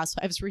every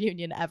Housewives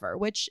reunion ever,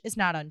 which is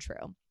not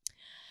untrue.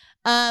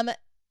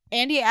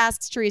 Andy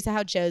asks Teresa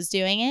how Joe's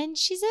doing, and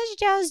she says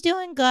Joe's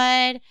doing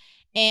good.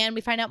 And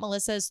we find out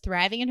Melissa is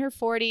thriving in her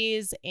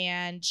 40s,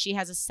 and she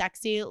has a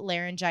sexy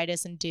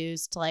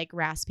laryngitis-induced, like,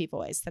 raspy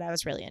voice that I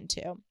was really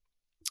into.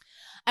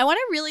 I want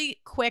to really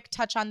quick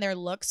touch on their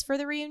looks for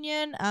the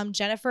reunion.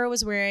 Jennifer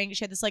was wearing,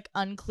 she had this like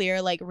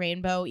unclear like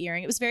rainbow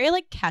earring. It was very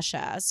like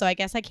Kesha, so I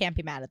guess I can't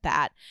be mad at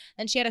that.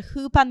 And she had a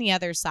hoop on the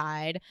other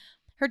side.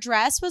 Her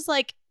dress was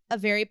like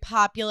it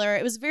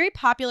was very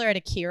popular at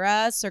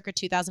Akira circa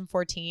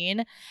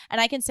 2014.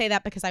 And I can say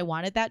that because I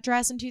wanted that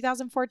dress in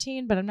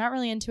 2014, but I'm not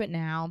really into it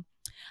now.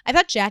 I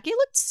thought Jackie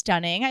looked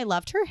stunning. I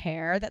loved her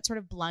hair, that sort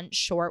of blunt,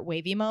 short,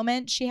 wavy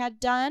moment she had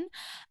done.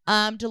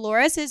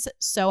 Dolores is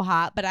so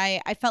hot, but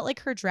I felt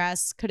like her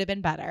dress could have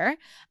been better.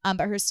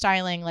 But her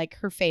styling, like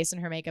her face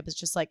and her makeup is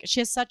just like,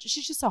 she's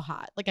just so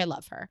hot. Like I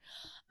love her.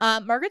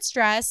 Margaret's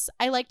dress,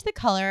 I liked the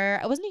color.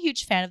 I wasn't a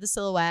huge fan of the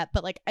silhouette,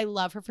 but like I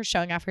love her for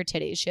showing off her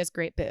titties. She has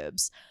great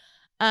boobs.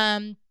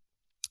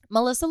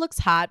 Melissa looks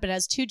hot, but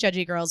as two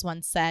judgy girls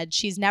once said,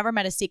 she's never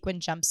met a sequin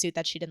jumpsuit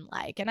that she didn't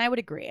like. And I would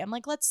agree. I'm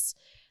like, let's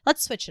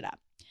switch it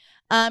up.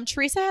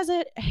 Teresa has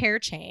a hair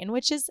chain,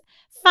 which is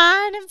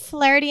fun and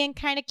flirty and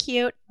kind of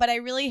cute, but I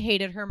really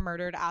hated her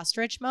murdered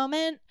ostrich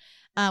moment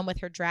with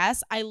her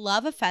dress. I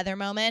love a feather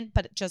moment,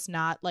 but just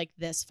not like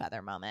this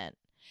feather moment.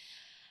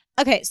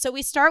 Okay, so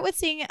we start with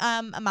seeing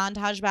a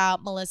montage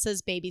about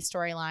Melissa's baby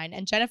storyline,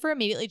 and Jennifer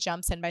immediately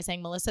jumps in by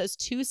saying Melissa is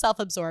too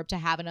self-absorbed to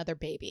have another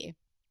baby.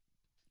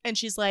 And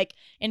she's like,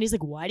 Andy's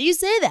like, why do you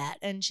say that?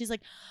 And she's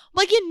like,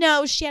 well, you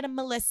know, she had a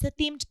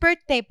Melissa-themed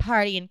birthday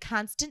party and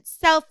constant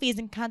selfies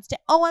and constant,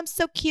 oh, I'm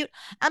so cute.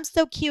 I'm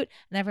so cute.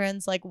 And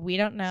everyone's like, we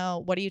don't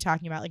know. What are you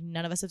talking about? Like,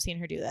 none of us have seen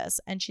her do this.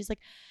 And she's like,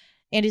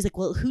 Andy's like,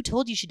 well, who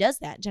told you she does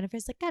that? And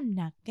Jennifer's like, I'm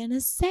not going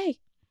to say.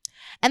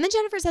 And then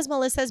Jennifer says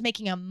Melissa is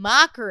making a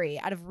mockery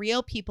out of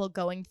real people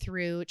going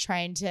through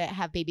trying to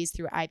have babies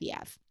through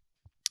IVF.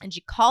 And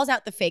she calls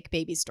out the fake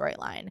baby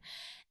storyline.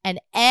 And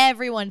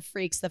everyone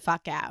freaks the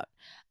fuck out.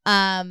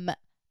 I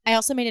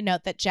also made a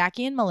note that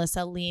Jackie and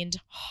Melissa leaned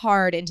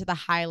hard into the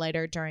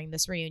highlighter during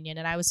this reunion,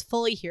 and I was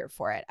fully here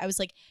for it. I was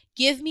like,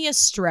 give me a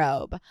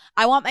strobe.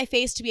 I want my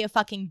face to be a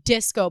fucking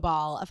disco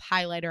ball of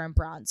highlighter and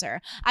bronzer.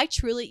 I'd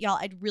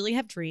really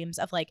have dreams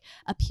of like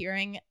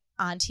appearing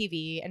on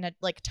TV in a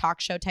like talk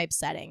show type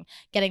setting,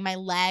 getting my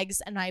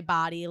legs and my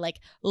body like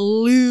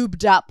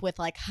lubed up with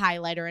like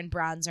highlighter and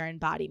bronzer and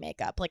body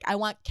makeup. Like I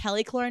want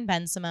Kelly Clore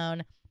Ben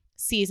Simone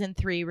season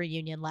 3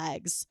 reunion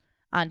legs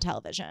on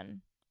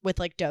television with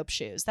like dope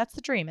shoes. That's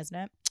the dream,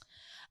 isn't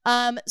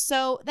it?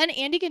 So then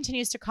Andy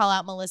continues to call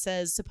out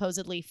Melissa's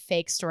supposedly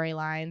fake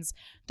storylines,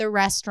 the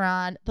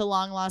restaurant, the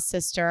long lost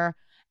sister,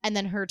 and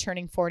then her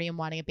turning 40 and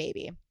wanting a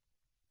baby.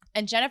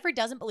 And Jennifer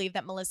doesn't believe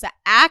that Melissa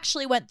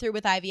actually went through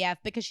with IVF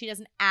because she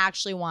doesn't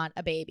actually want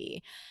a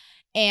baby.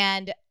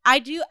 And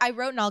I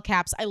wrote in all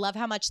caps, I love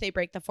how much they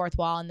break the fourth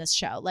wall in this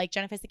show. Like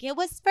Jennifer's like, it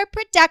was for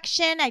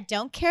production. I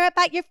don't care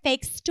about your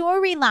fake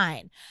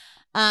storyline.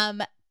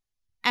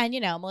 And,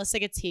 you know, Melissa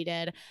gets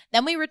heated.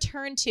 Then we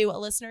return to a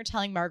listener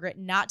telling Margaret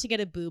not to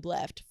get a boob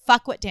lift.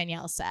 Fuck what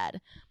Danielle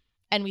said.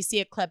 And we see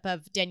a clip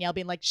of Danielle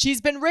being like,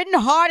 she's been ridden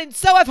hard and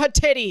so have her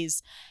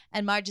titties.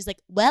 And Marge is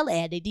like, well,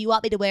 Andy, do you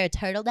want me to wear a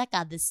turtleneck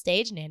on this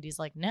stage? And Andy's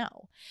like,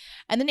 no.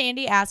 And then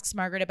Andy asks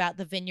Margaret about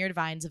the vineyard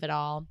vines of it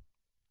all.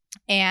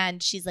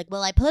 And she's like,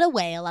 well, I put a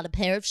whale on a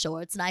pair of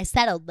shorts and I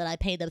settled that I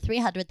paid them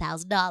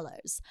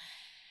 $300,000.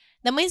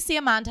 Then we see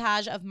a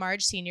montage of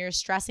Marge Sr.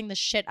 stressing the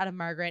shit out of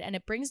Margaret, and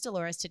it brings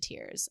Dolores to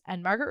tears.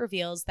 And Margaret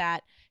reveals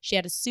that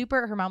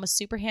her mom was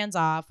super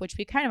hands-off, which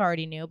we kind of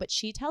already knew, but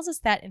she tells us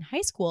that in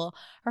high school,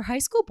 her high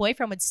school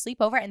boyfriend would sleep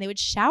over and they would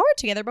shower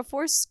together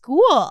before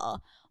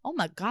school. Oh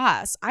my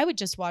gosh, I would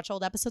just watch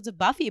old episodes of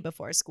Buffy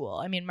before school.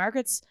 I mean,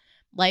 Margaret's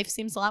life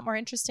seems a lot more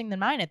interesting than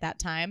mine at that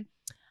time.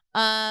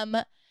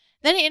 Then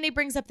Andy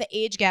brings up the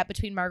age gap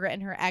between Margaret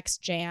and her ex,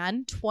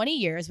 Jan, 20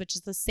 years, which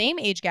is the same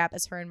age gap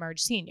as her and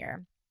Marge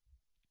Sr.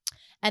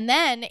 And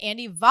then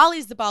Andy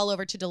volleys the ball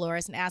over to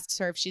Dolores and asks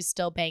her if she's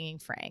still banging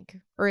Frank,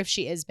 or if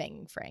she is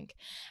banging Frank.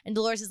 And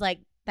Dolores is like,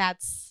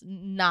 that's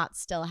not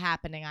still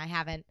happening. I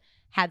haven't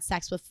had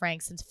sex with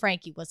Frank since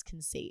Frankie was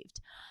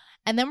conceived.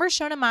 And then we're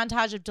shown a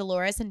montage of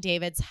Dolores and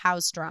David's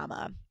house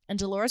drama. And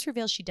Dolores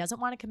reveals she doesn't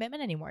want a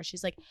commitment anymore.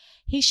 She's like,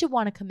 he should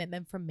want a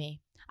commitment from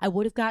me. I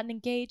would have gotten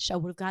engaged. I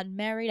would have gotten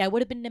married. I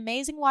would have been an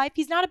amazing wife.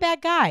 He's not a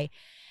bad guy.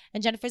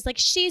 And Jennifer's like,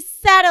 she's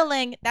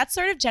settling. That's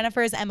sort of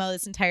Jennifer's MO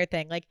this entire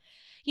thing. Like,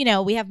 you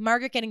know, we have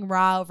Margaret getting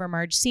raw over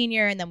Marge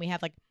Sr. And then we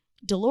have like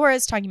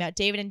Dolores talking about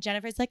David, and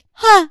Jennifer's like,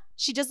 huh?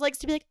 She just likes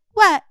to be like,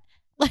 what?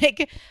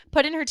 Like,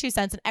 put in her 2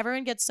 cents, and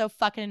everyone gets so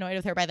fucking annoyed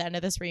with her by the end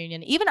of this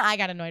reunion. Even I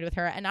got annoyed with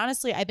her. And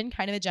honestly, I've been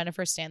kind of a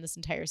Jennifer stan this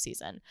entire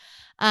season.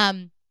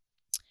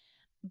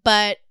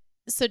 But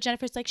so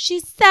Jennifer's like,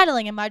 she's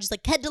settling. And Marge is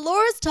like, can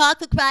Dolores talk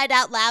for crying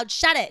out loud?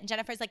 Shut it. And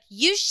Jennifer's like,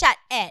 you shut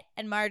it.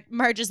 And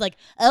Marge is like,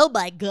 oh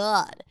my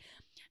God.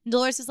 And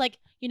Dolores is like,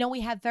 you know,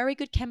 we have very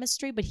good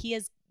chemistry, but he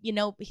is, you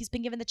know, he's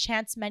been given the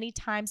chance many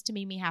times to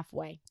meet me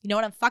halfway. You know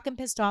what? I'm fucking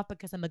pissed off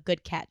because I'm a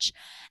good catch.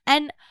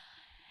 And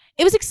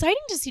it was exciting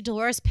to see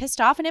Dolores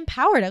pissed off and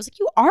empowered. I was like,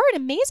 you are an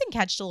amazing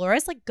catch,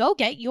 Dolores. Like, go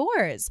get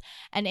yours.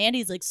 And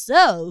Andy's like,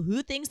 so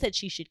who thinks that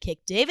she should kick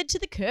David to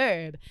the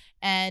curb?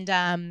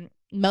 And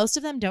most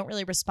of them don't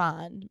really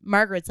respond.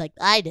 Margaret's like,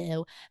 I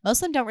do. Most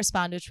of them don't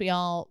respond, which we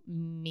all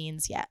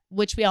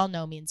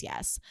know means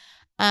yes.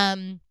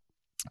 Then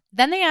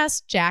they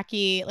asked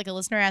Jackie, like a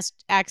listener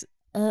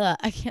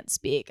I can't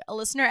speak. A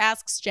listener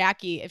asks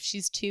Jackie if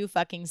she's too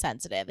fucking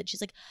sensitive. And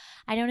she's like,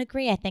 I don't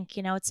agree. I think,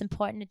 you know, it's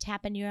important to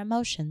tap into your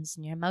emotions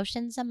and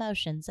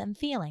and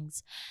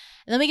feelings.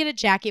 And then we get a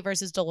Jackie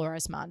versus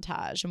Dolores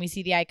montage. And we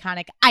see the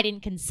iconic, I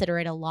didn't consider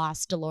it a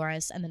loss,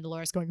 Dolores. And then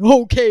Dolores going,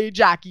 okay,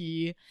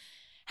 Jackie.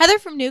 Heather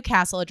from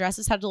Newcastle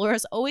addresses how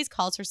Dolores always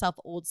calls herself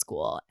old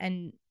school.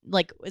 And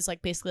like is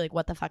like basically like,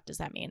 what the fuck does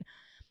that mean?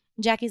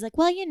 Jackie's like,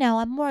 well, you know,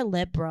 I'm more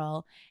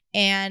liberal.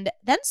 And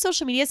then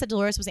social media said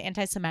Dolores was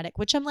anti-Semitic,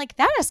 which I'm like,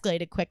 that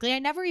escalated quickly. I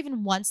never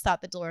even once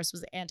thought that Dolores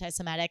was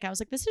anti-Semitic. I was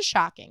like, this is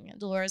shocking. And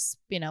Dolores,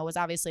 you know, was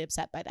obviously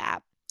upset by that.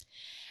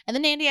 And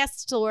then Andy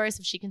asks Dolores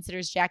if she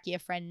considers Jackie a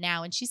friend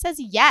now. And she says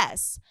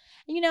yes.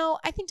 And, you know,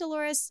 I think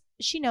Dolores,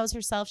 she knows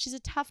herself. She's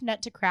a tough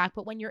nut to crack.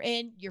 But when you're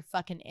in, you're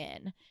fucking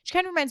in. She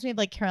kind of reminds me of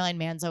like Caroline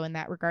Manzo in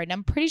that regard. And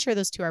I'm pretty sure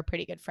those two are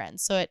pretty good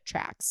friends. So it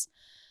tracks.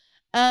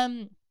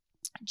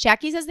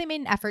 Jackie says they made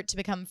an effort to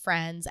become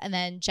friends, and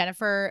then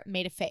Jennifer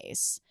made a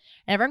face.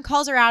 And everyone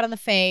calls her out on the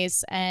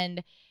face,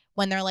 and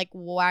when they're like,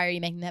 why are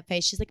you making that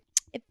face? She's like,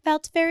 it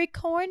felt very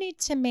corny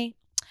to me.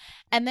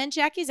 And then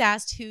Jackie's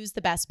asked who's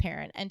the best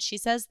parent, and she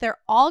says they're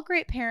all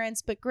great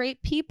parents, but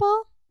great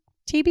people?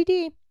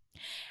 TBD.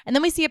 And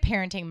then we see a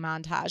parenting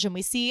montage, and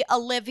we see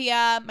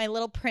Olivia, my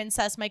little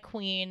princess, my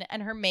queen,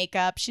 and her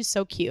makeup. She's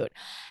so cute.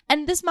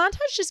 And this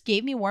montage just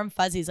gave me warm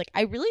fuzzies. Like,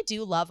 I really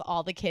do love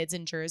all the kids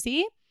in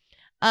Jersey.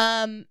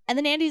 And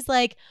then Andy's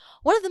like,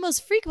 one of the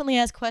most frequently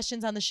asked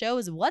questions on the show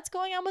is what's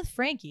going on with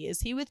Frankie? Is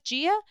he with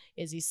Gia?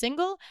 Is he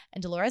single?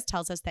 And Dolores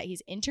tells us that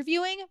he's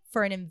interviewing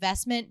for an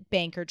investment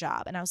banker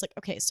job. And I was like,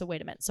 okay, so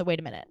wait a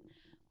minute.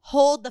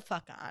 Hold the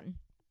fuck on.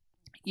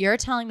 You're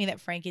telling me that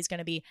Frankie's going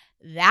to be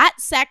that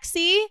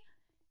sexy,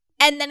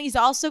 and then he's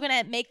also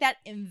going to make that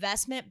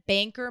investment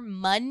banker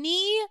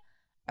money?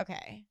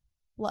 Okay,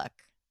 look,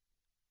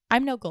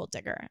 I'm no gold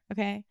digger,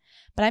 okay?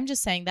 But I'm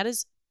just saying that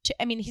is,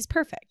 he's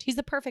perfect. He's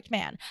the perfect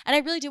man. And I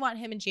really do want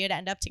him and Gia to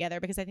end up together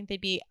because I think they'd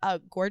be a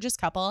gorgeous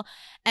couple.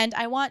 And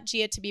I want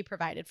Gia to be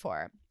provided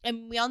for.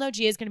 And we all know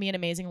Gia is going to be an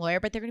amazing lawyer,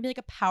 but they're going to be like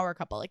a power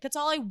couple. Like, that's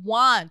all I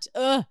want.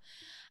 Ugh.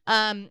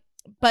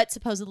 But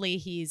supposedly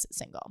he's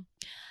single.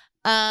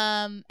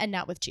 And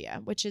not with Gia,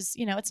 which is,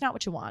 you know, it's not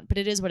what you want, but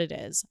it is what it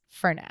is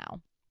for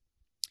now.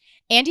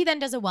 Andy then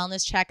does a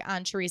wellness check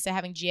on Teresa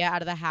having Gia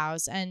out of the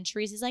house. And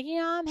Teresa's like, you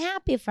know, I'm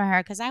happy for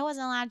her because I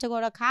wasn't allowed to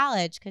go to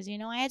college because, you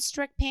know, I had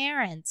strict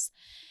parents.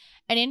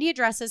 And Andy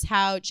addresses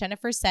how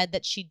Jennifer said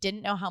that she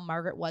didn't know how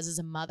Margaret was as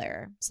a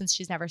mother since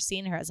she's never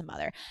seen her as a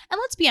mother. And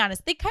let's be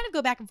honest, they kind of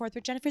go back and forth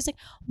where Jennifer's like,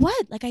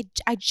 what? Like,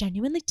 I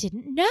genuinely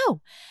didn't know. And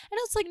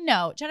it's like,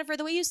 no, Jennifer,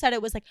 the way you said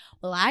it was like,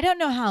 well, I don't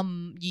know how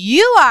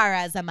you are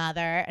as a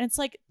mother. And it's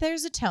like,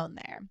 there's a tone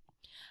there.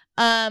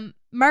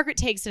 Margaret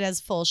takes it as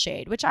full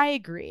shade, which I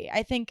agree.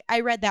 I think I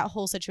read that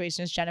whole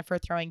situation as Jennifer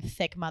throwing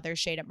thick mother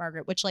shade at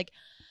Margaret, which, like,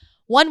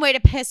 one way to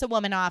piss a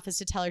woman off is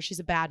to tell her she's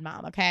a bad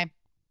mom, okay?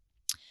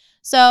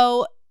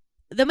 So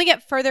then we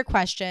get further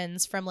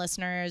questions from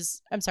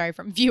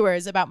from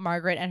viewers about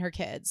Margaret and her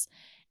kids.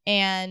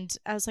 And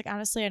I was like,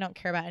 honestly, I don't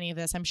care about any of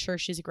this. I'm sure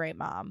she's a great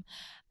mom.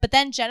 But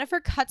then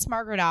Jennifer cuts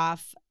Margaret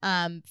off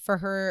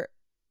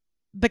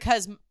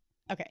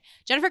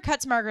Jennifer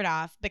cuts Margaret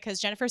off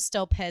because Jennifer's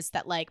still pissed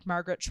that, like,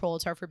 Margaret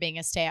trolled her for being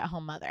a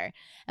stay-at-home mother.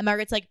 And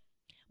Margaret's like,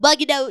 well,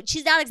 you know,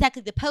 she's not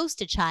exactly the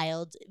poster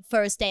child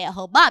for a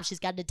stay-at-home mom. She's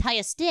got an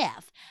entire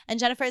staff. And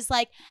Jennifer's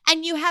like,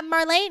 and you have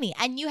Marlene.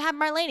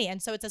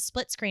 And so it's a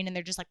split screen, and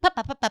they're just like,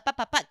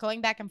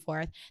 going back and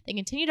forth. They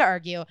continue to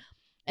argue.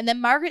 And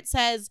then Margaret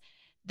says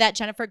that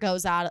Jennifer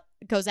goes out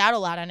a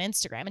lot on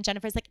Instagram. And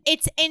Jennifer's like,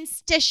 it's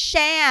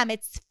Insta-sham.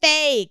 It's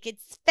fake.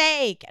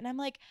 And I'm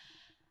like,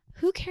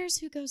 who cares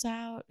who goes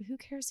out? Who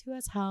cares who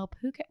has help?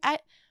 I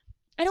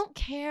don't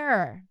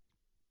care.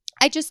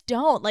 I just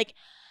don't. Like,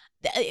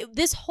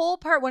 this whole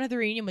part one of the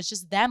reunion was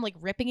just them, like,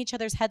 ripping each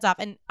other's heads off.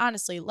 And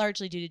honestly,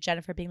 largely due to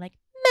Jennifer being like,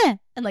 meh,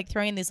 and, like,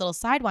 throwing in these little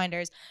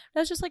sidewinders. And I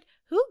was just like,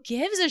 who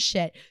gives a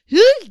shit?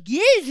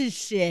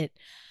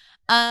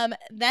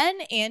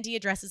 Then Andy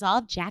addresses all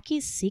of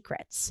Jackie's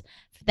secrets.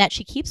 that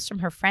she keeps from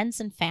her friends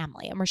and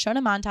family. And we're shown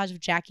a montage of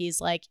Jackie's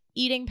like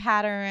eating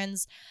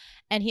patterns.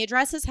 And he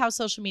addresses how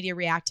social media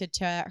reacted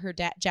to her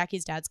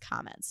Jackie's dad's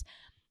comments.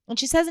 And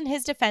she says in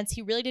his defense,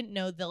 he really didn't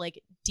know the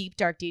like deep,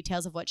 dark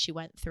details of what she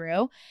went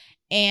through.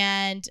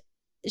 And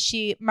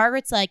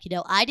Margaret's like,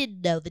 I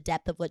didn't know the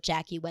depth of what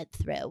Jackie went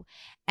through.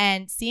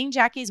 And seeing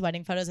Jackie's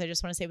wedding photos, I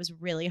just want to say was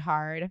really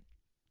hard.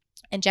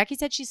 And Jackie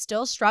said she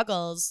still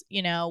struggles,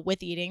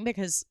 with eating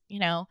because,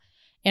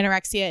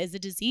 anorexia is a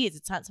disease.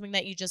 It's not something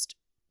that you just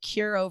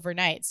cure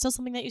overnight. It's still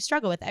something that you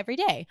struggle with every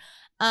day.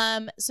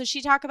 So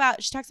she talks about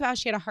how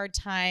she had a hard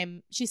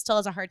time. She still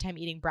has a hard time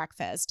eating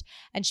breakfast.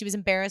 And she was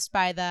embarrassed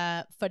by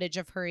the footage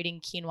of her eating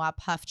quinoa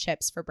puff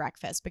chips for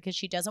breakfast because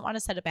she doesn't want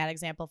to set a bad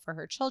example for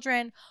her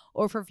children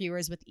or for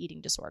viewers with eating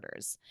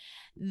disorders.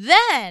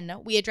 Then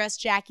we address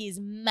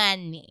Jackie's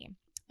money.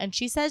 And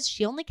she says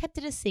she only kept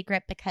it a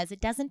secret because it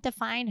doesn't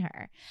define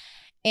her.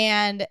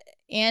 And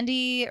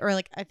Andy, or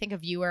like I think a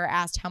viewer,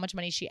 asked how much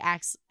money she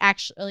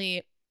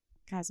actually...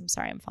 Guys, I'm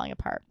sorry, I'm falling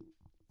apart.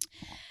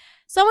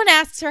 Someone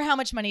asks her how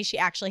much money she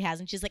actually has,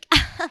 and she's like,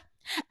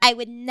 I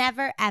would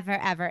never, ever,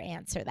 ever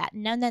answer that.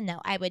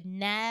 No, I would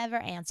never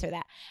answer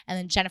that. And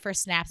then Jennifer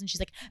snaps, and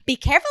she's like, be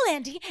careful,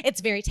 Andy. It's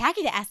very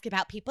tacky to ask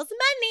about people's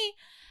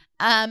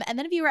money. And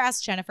then a viewer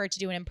asked Jennifer to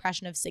do an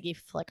impression of Siggy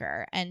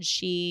Flicker, and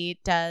she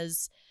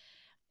does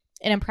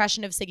an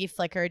impression of Siggy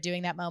Flicker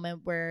doing that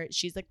moment where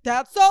she's like,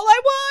 that's all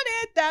I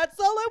wanted. That's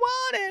all I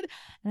wanted.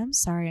 And I'm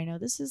sorry. I know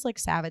this is like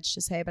savage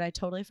to say, but I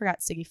totally forgot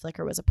Siggy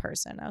Flicker was a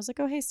person. I was like,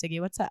 oh, hey, Siggy,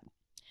 what's up?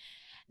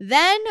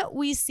 Then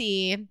we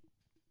see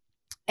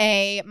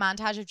a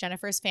montage of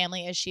Jennifer's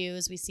family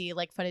issues. We see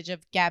like footage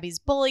of Gabby's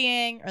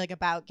bullying or like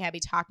about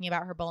Gabby talking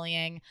about her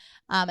bullying.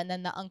 And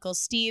then the Uncle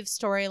Steve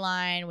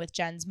storyline with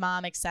Jen's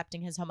mom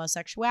accepting his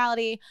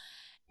homosexuality.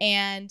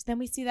 And then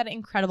we see that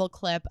incredible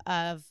clip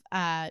of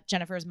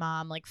Jennifer's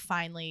mom like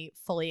finally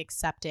fully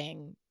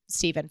accepting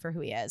Steven for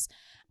who he is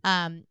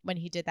when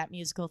he did that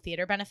musical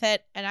theater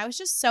benefit. And I was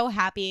just so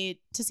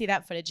happy to see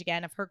that footage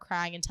again of her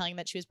crying and telling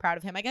that she was proud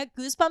of him. I got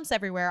goosebumps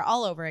everywhere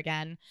all over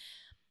again.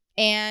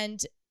 And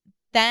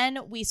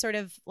then we sort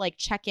of like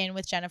check in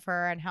with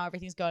Jennifer and how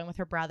everything's going with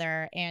her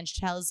brother. And she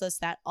tells us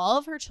that all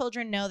of her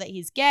children know that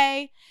he's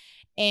gay.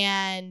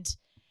 And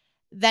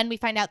then we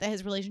find out that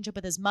his relationship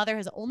with his mother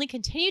has only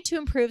continued to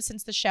improve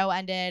since the show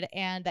ended,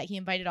 and that he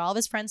invited all of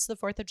his friends to the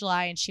 4th of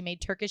July, and she made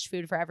Turkish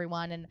food for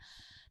everyone, and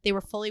they were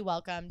fully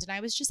welcomed. And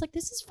I was just like,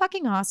 this is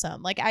fucking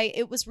awesome. Like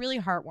it was really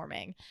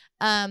heartwarming.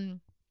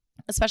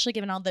 Especially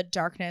given all the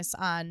darkness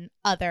on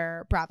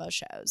other Bravo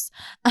shows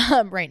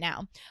right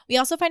now. We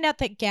also find out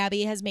that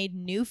Gabby has made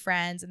new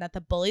friends and that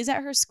the bullies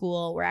at her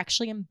school were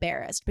actually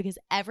embarrassed because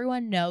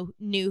everyone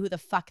knew who the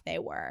fuck they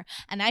were.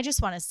 And I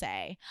just want to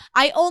say,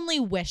 I only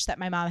wish that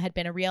my mom had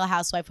been a Real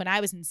Housewife when I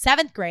was in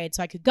 7th grade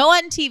so I could go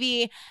on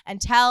TV and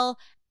tell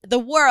the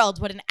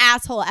world what an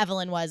asshole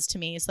Evelyn was to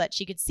me so that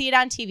she could see it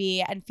on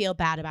TV and feel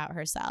bad about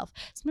herself.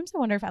 Sometimes I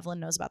wonder if Evelyn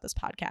knows about this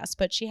podcast,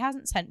 but she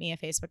hasn't sent me a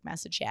Facebook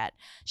message yet.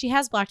 She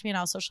has blocked me on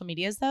all social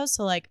medias though,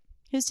 so like,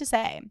 who's to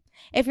say?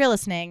 If you're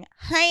listening,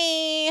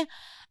 hi!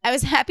 I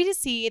was happy to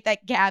see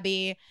that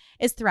Gabby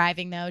is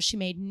thriving though. She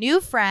made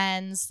new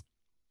friends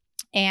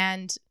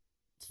and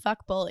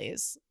fuck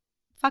bullies.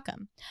 Fuck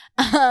them.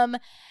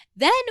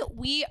 Then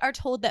we are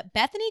told that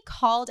Bethany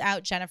called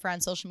out Jennifer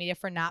on social media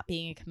for not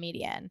being a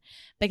comedian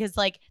because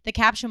like the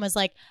caption was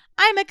like,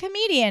 I'm a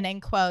comedian in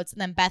quotes.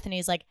 And then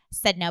Bethany's like,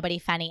 said nobody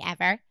funny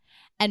ever.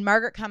 And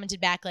Margaret commented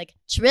back like,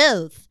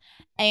 truth.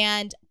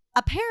 And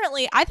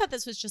apparently I thought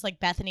this was just like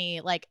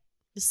Bethany like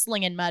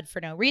slinging mud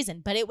for no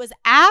reason. But it was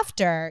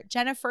after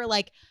Jennifer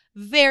like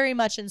very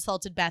much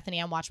insulted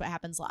Bethany on Watch What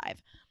Happens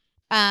Live.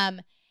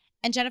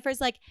 And Jennifer's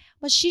like,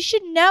 well, she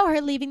should know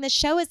her leaving the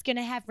show is going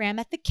to have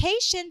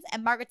ramifications.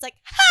 And Margaret's like,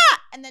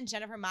 ha! And then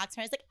Jennifer mocks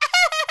her and is like,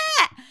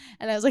 ah!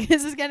 And I was like,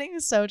 this is getting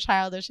so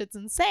childish. It's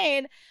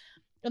insane.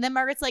 And then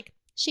Margaret's like,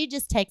 she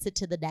just takes it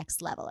to the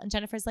next level. And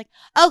Jennifer's like,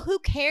 oh, who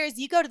cares?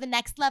 You go to the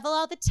next level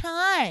all the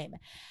time.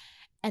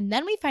 And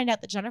then we find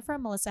out that Jennifer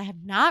and Melissa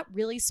have not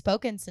really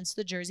spoken since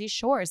the Jersey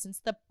Shore, since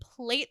the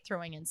plate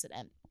throwing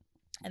incident.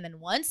 And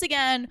then once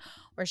again,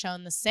 we're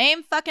shown the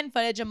same fucking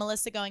footage of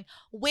Melissa going,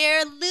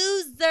 we're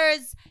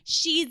losers.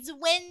 She's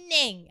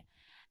winning.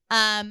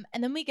 And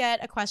then we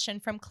get a question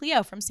from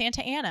Cleo from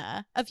Santa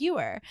Ana, a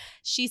viewer.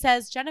 She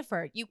says,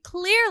 Jennifer, you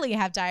clearly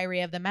have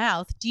diarrhea of the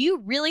mouth. Do you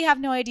really have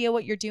no idea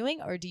what you're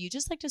doing, or do you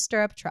just like to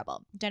stir up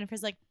trouble?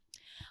 Jennifer's like,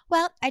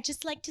 well, I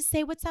just like to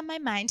say what's on my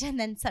mind, and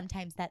then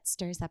sometimes that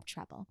stirs up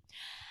trouble.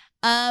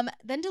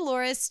 Then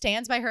Dolores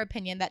stands by her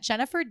opinion that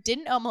Jennifer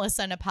didn't owe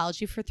Melissa an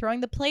apology for throwing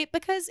the plate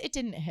because it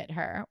didn't hit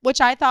her, which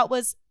I thought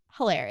was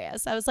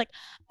hilarious. I was like,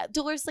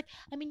 Dolores, like,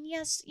 I mean,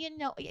 yes,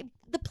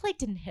 the plate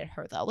didn't hit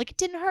her though. Like, it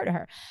didn't hurt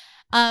her.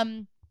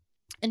 And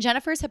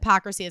Jennifer's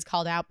hypocrisy is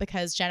called out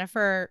because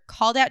Jennifer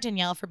called out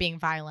Danielle for being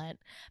violent.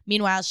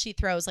 Meanwhile, she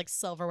throws like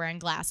silverware and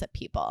glass at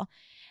people.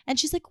 And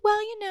she's like, well,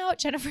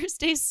 Jennifer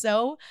stays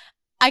so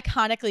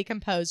iconically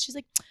composed. She's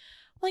like,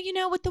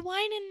 well, with the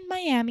wine in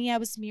Miami, I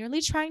was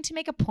merely trying to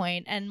make a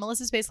point. And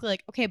Melissa's basically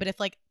like, okay, but if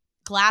like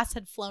glass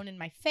had flown in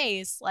my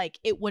face, like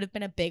it would have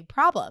been a big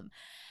problem.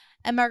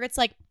 And Margaret's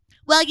like,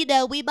 well,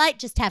 we might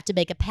just have to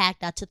make a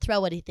pact not to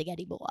throw anything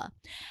anymore.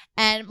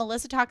 And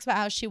Melissa talks about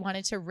how she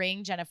wanted to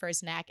wring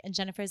Jennifer's neck. And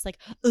Jennifer's like,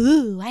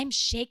 ooh, I'm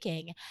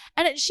shaking.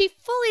 And she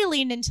fully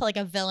leaned into like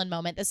a villain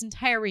moment this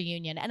entire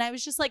reunion. And I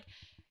was just like,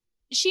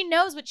 she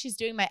knows what she's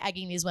doing by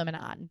egging these women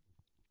on.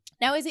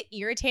 Now, is it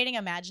irritating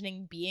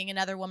imagining being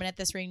another woman at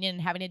this reunion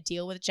and having to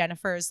deal with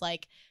Jennifer's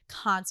like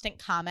constant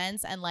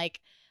comments and like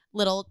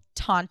little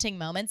taunting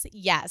moments?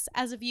 Yes.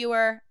 As a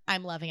viewer,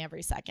 I'm loving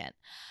every second.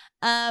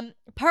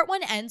 Part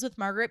 1 ends with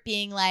Margaret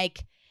being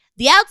like,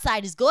 the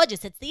outside is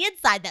gorgeous. It's the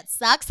inside that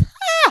sucks.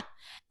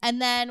 And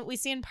then we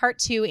see in part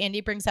 2, Andy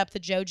brings up the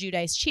Joe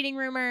Giudice cheating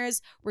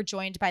rumors. We're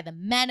joined by the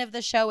men of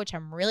the show, which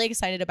I'm really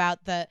excited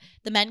about. The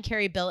men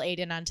carry Bill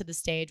Aydin onto the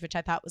stage, which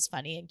I thought was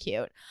funny and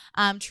cute.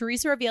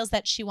 Teresa reveals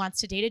that she wants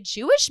to date a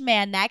Jewish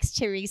man next,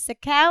 Teresa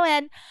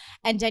Cohen.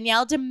 And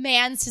Danielle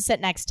demands to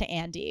sit next to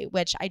Andy,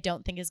 which I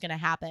don't think is going to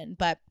happen.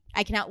 But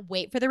I cannot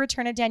wait for the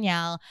return of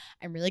Danielle.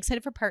 I'm really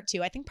excited for part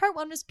 2. I think part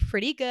 1 was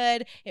pretty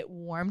good. It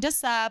warmed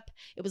us up.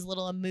 It was a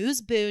little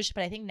amuse-bouche,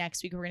 but I think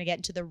next week we're going to get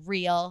into the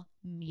real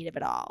meat of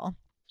it all.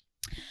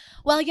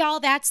 Well, y'all,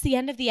 that's the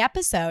end of the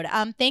episode.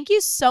 Thank you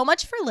so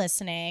much for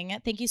listening.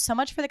 Thank you so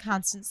much for the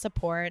constant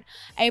support.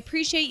 I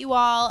appreciate you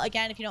all.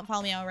 Again, if you don't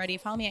follow me already,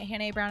 follow me at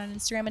Hannah A. Brown on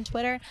Instagram and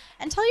Twitter.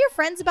 And tell your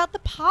friends about the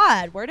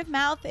pod. Word of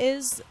mouth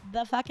is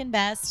the fucking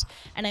best.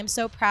 And I'm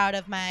so proud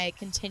of my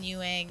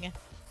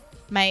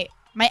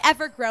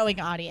ever-growing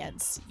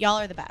audience. Y'all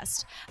are the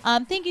best.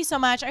 Thank you so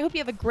much. I hope you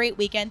have a great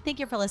weekend. Thank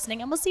you for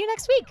listening, and we'll see you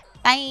next week.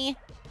 Bye.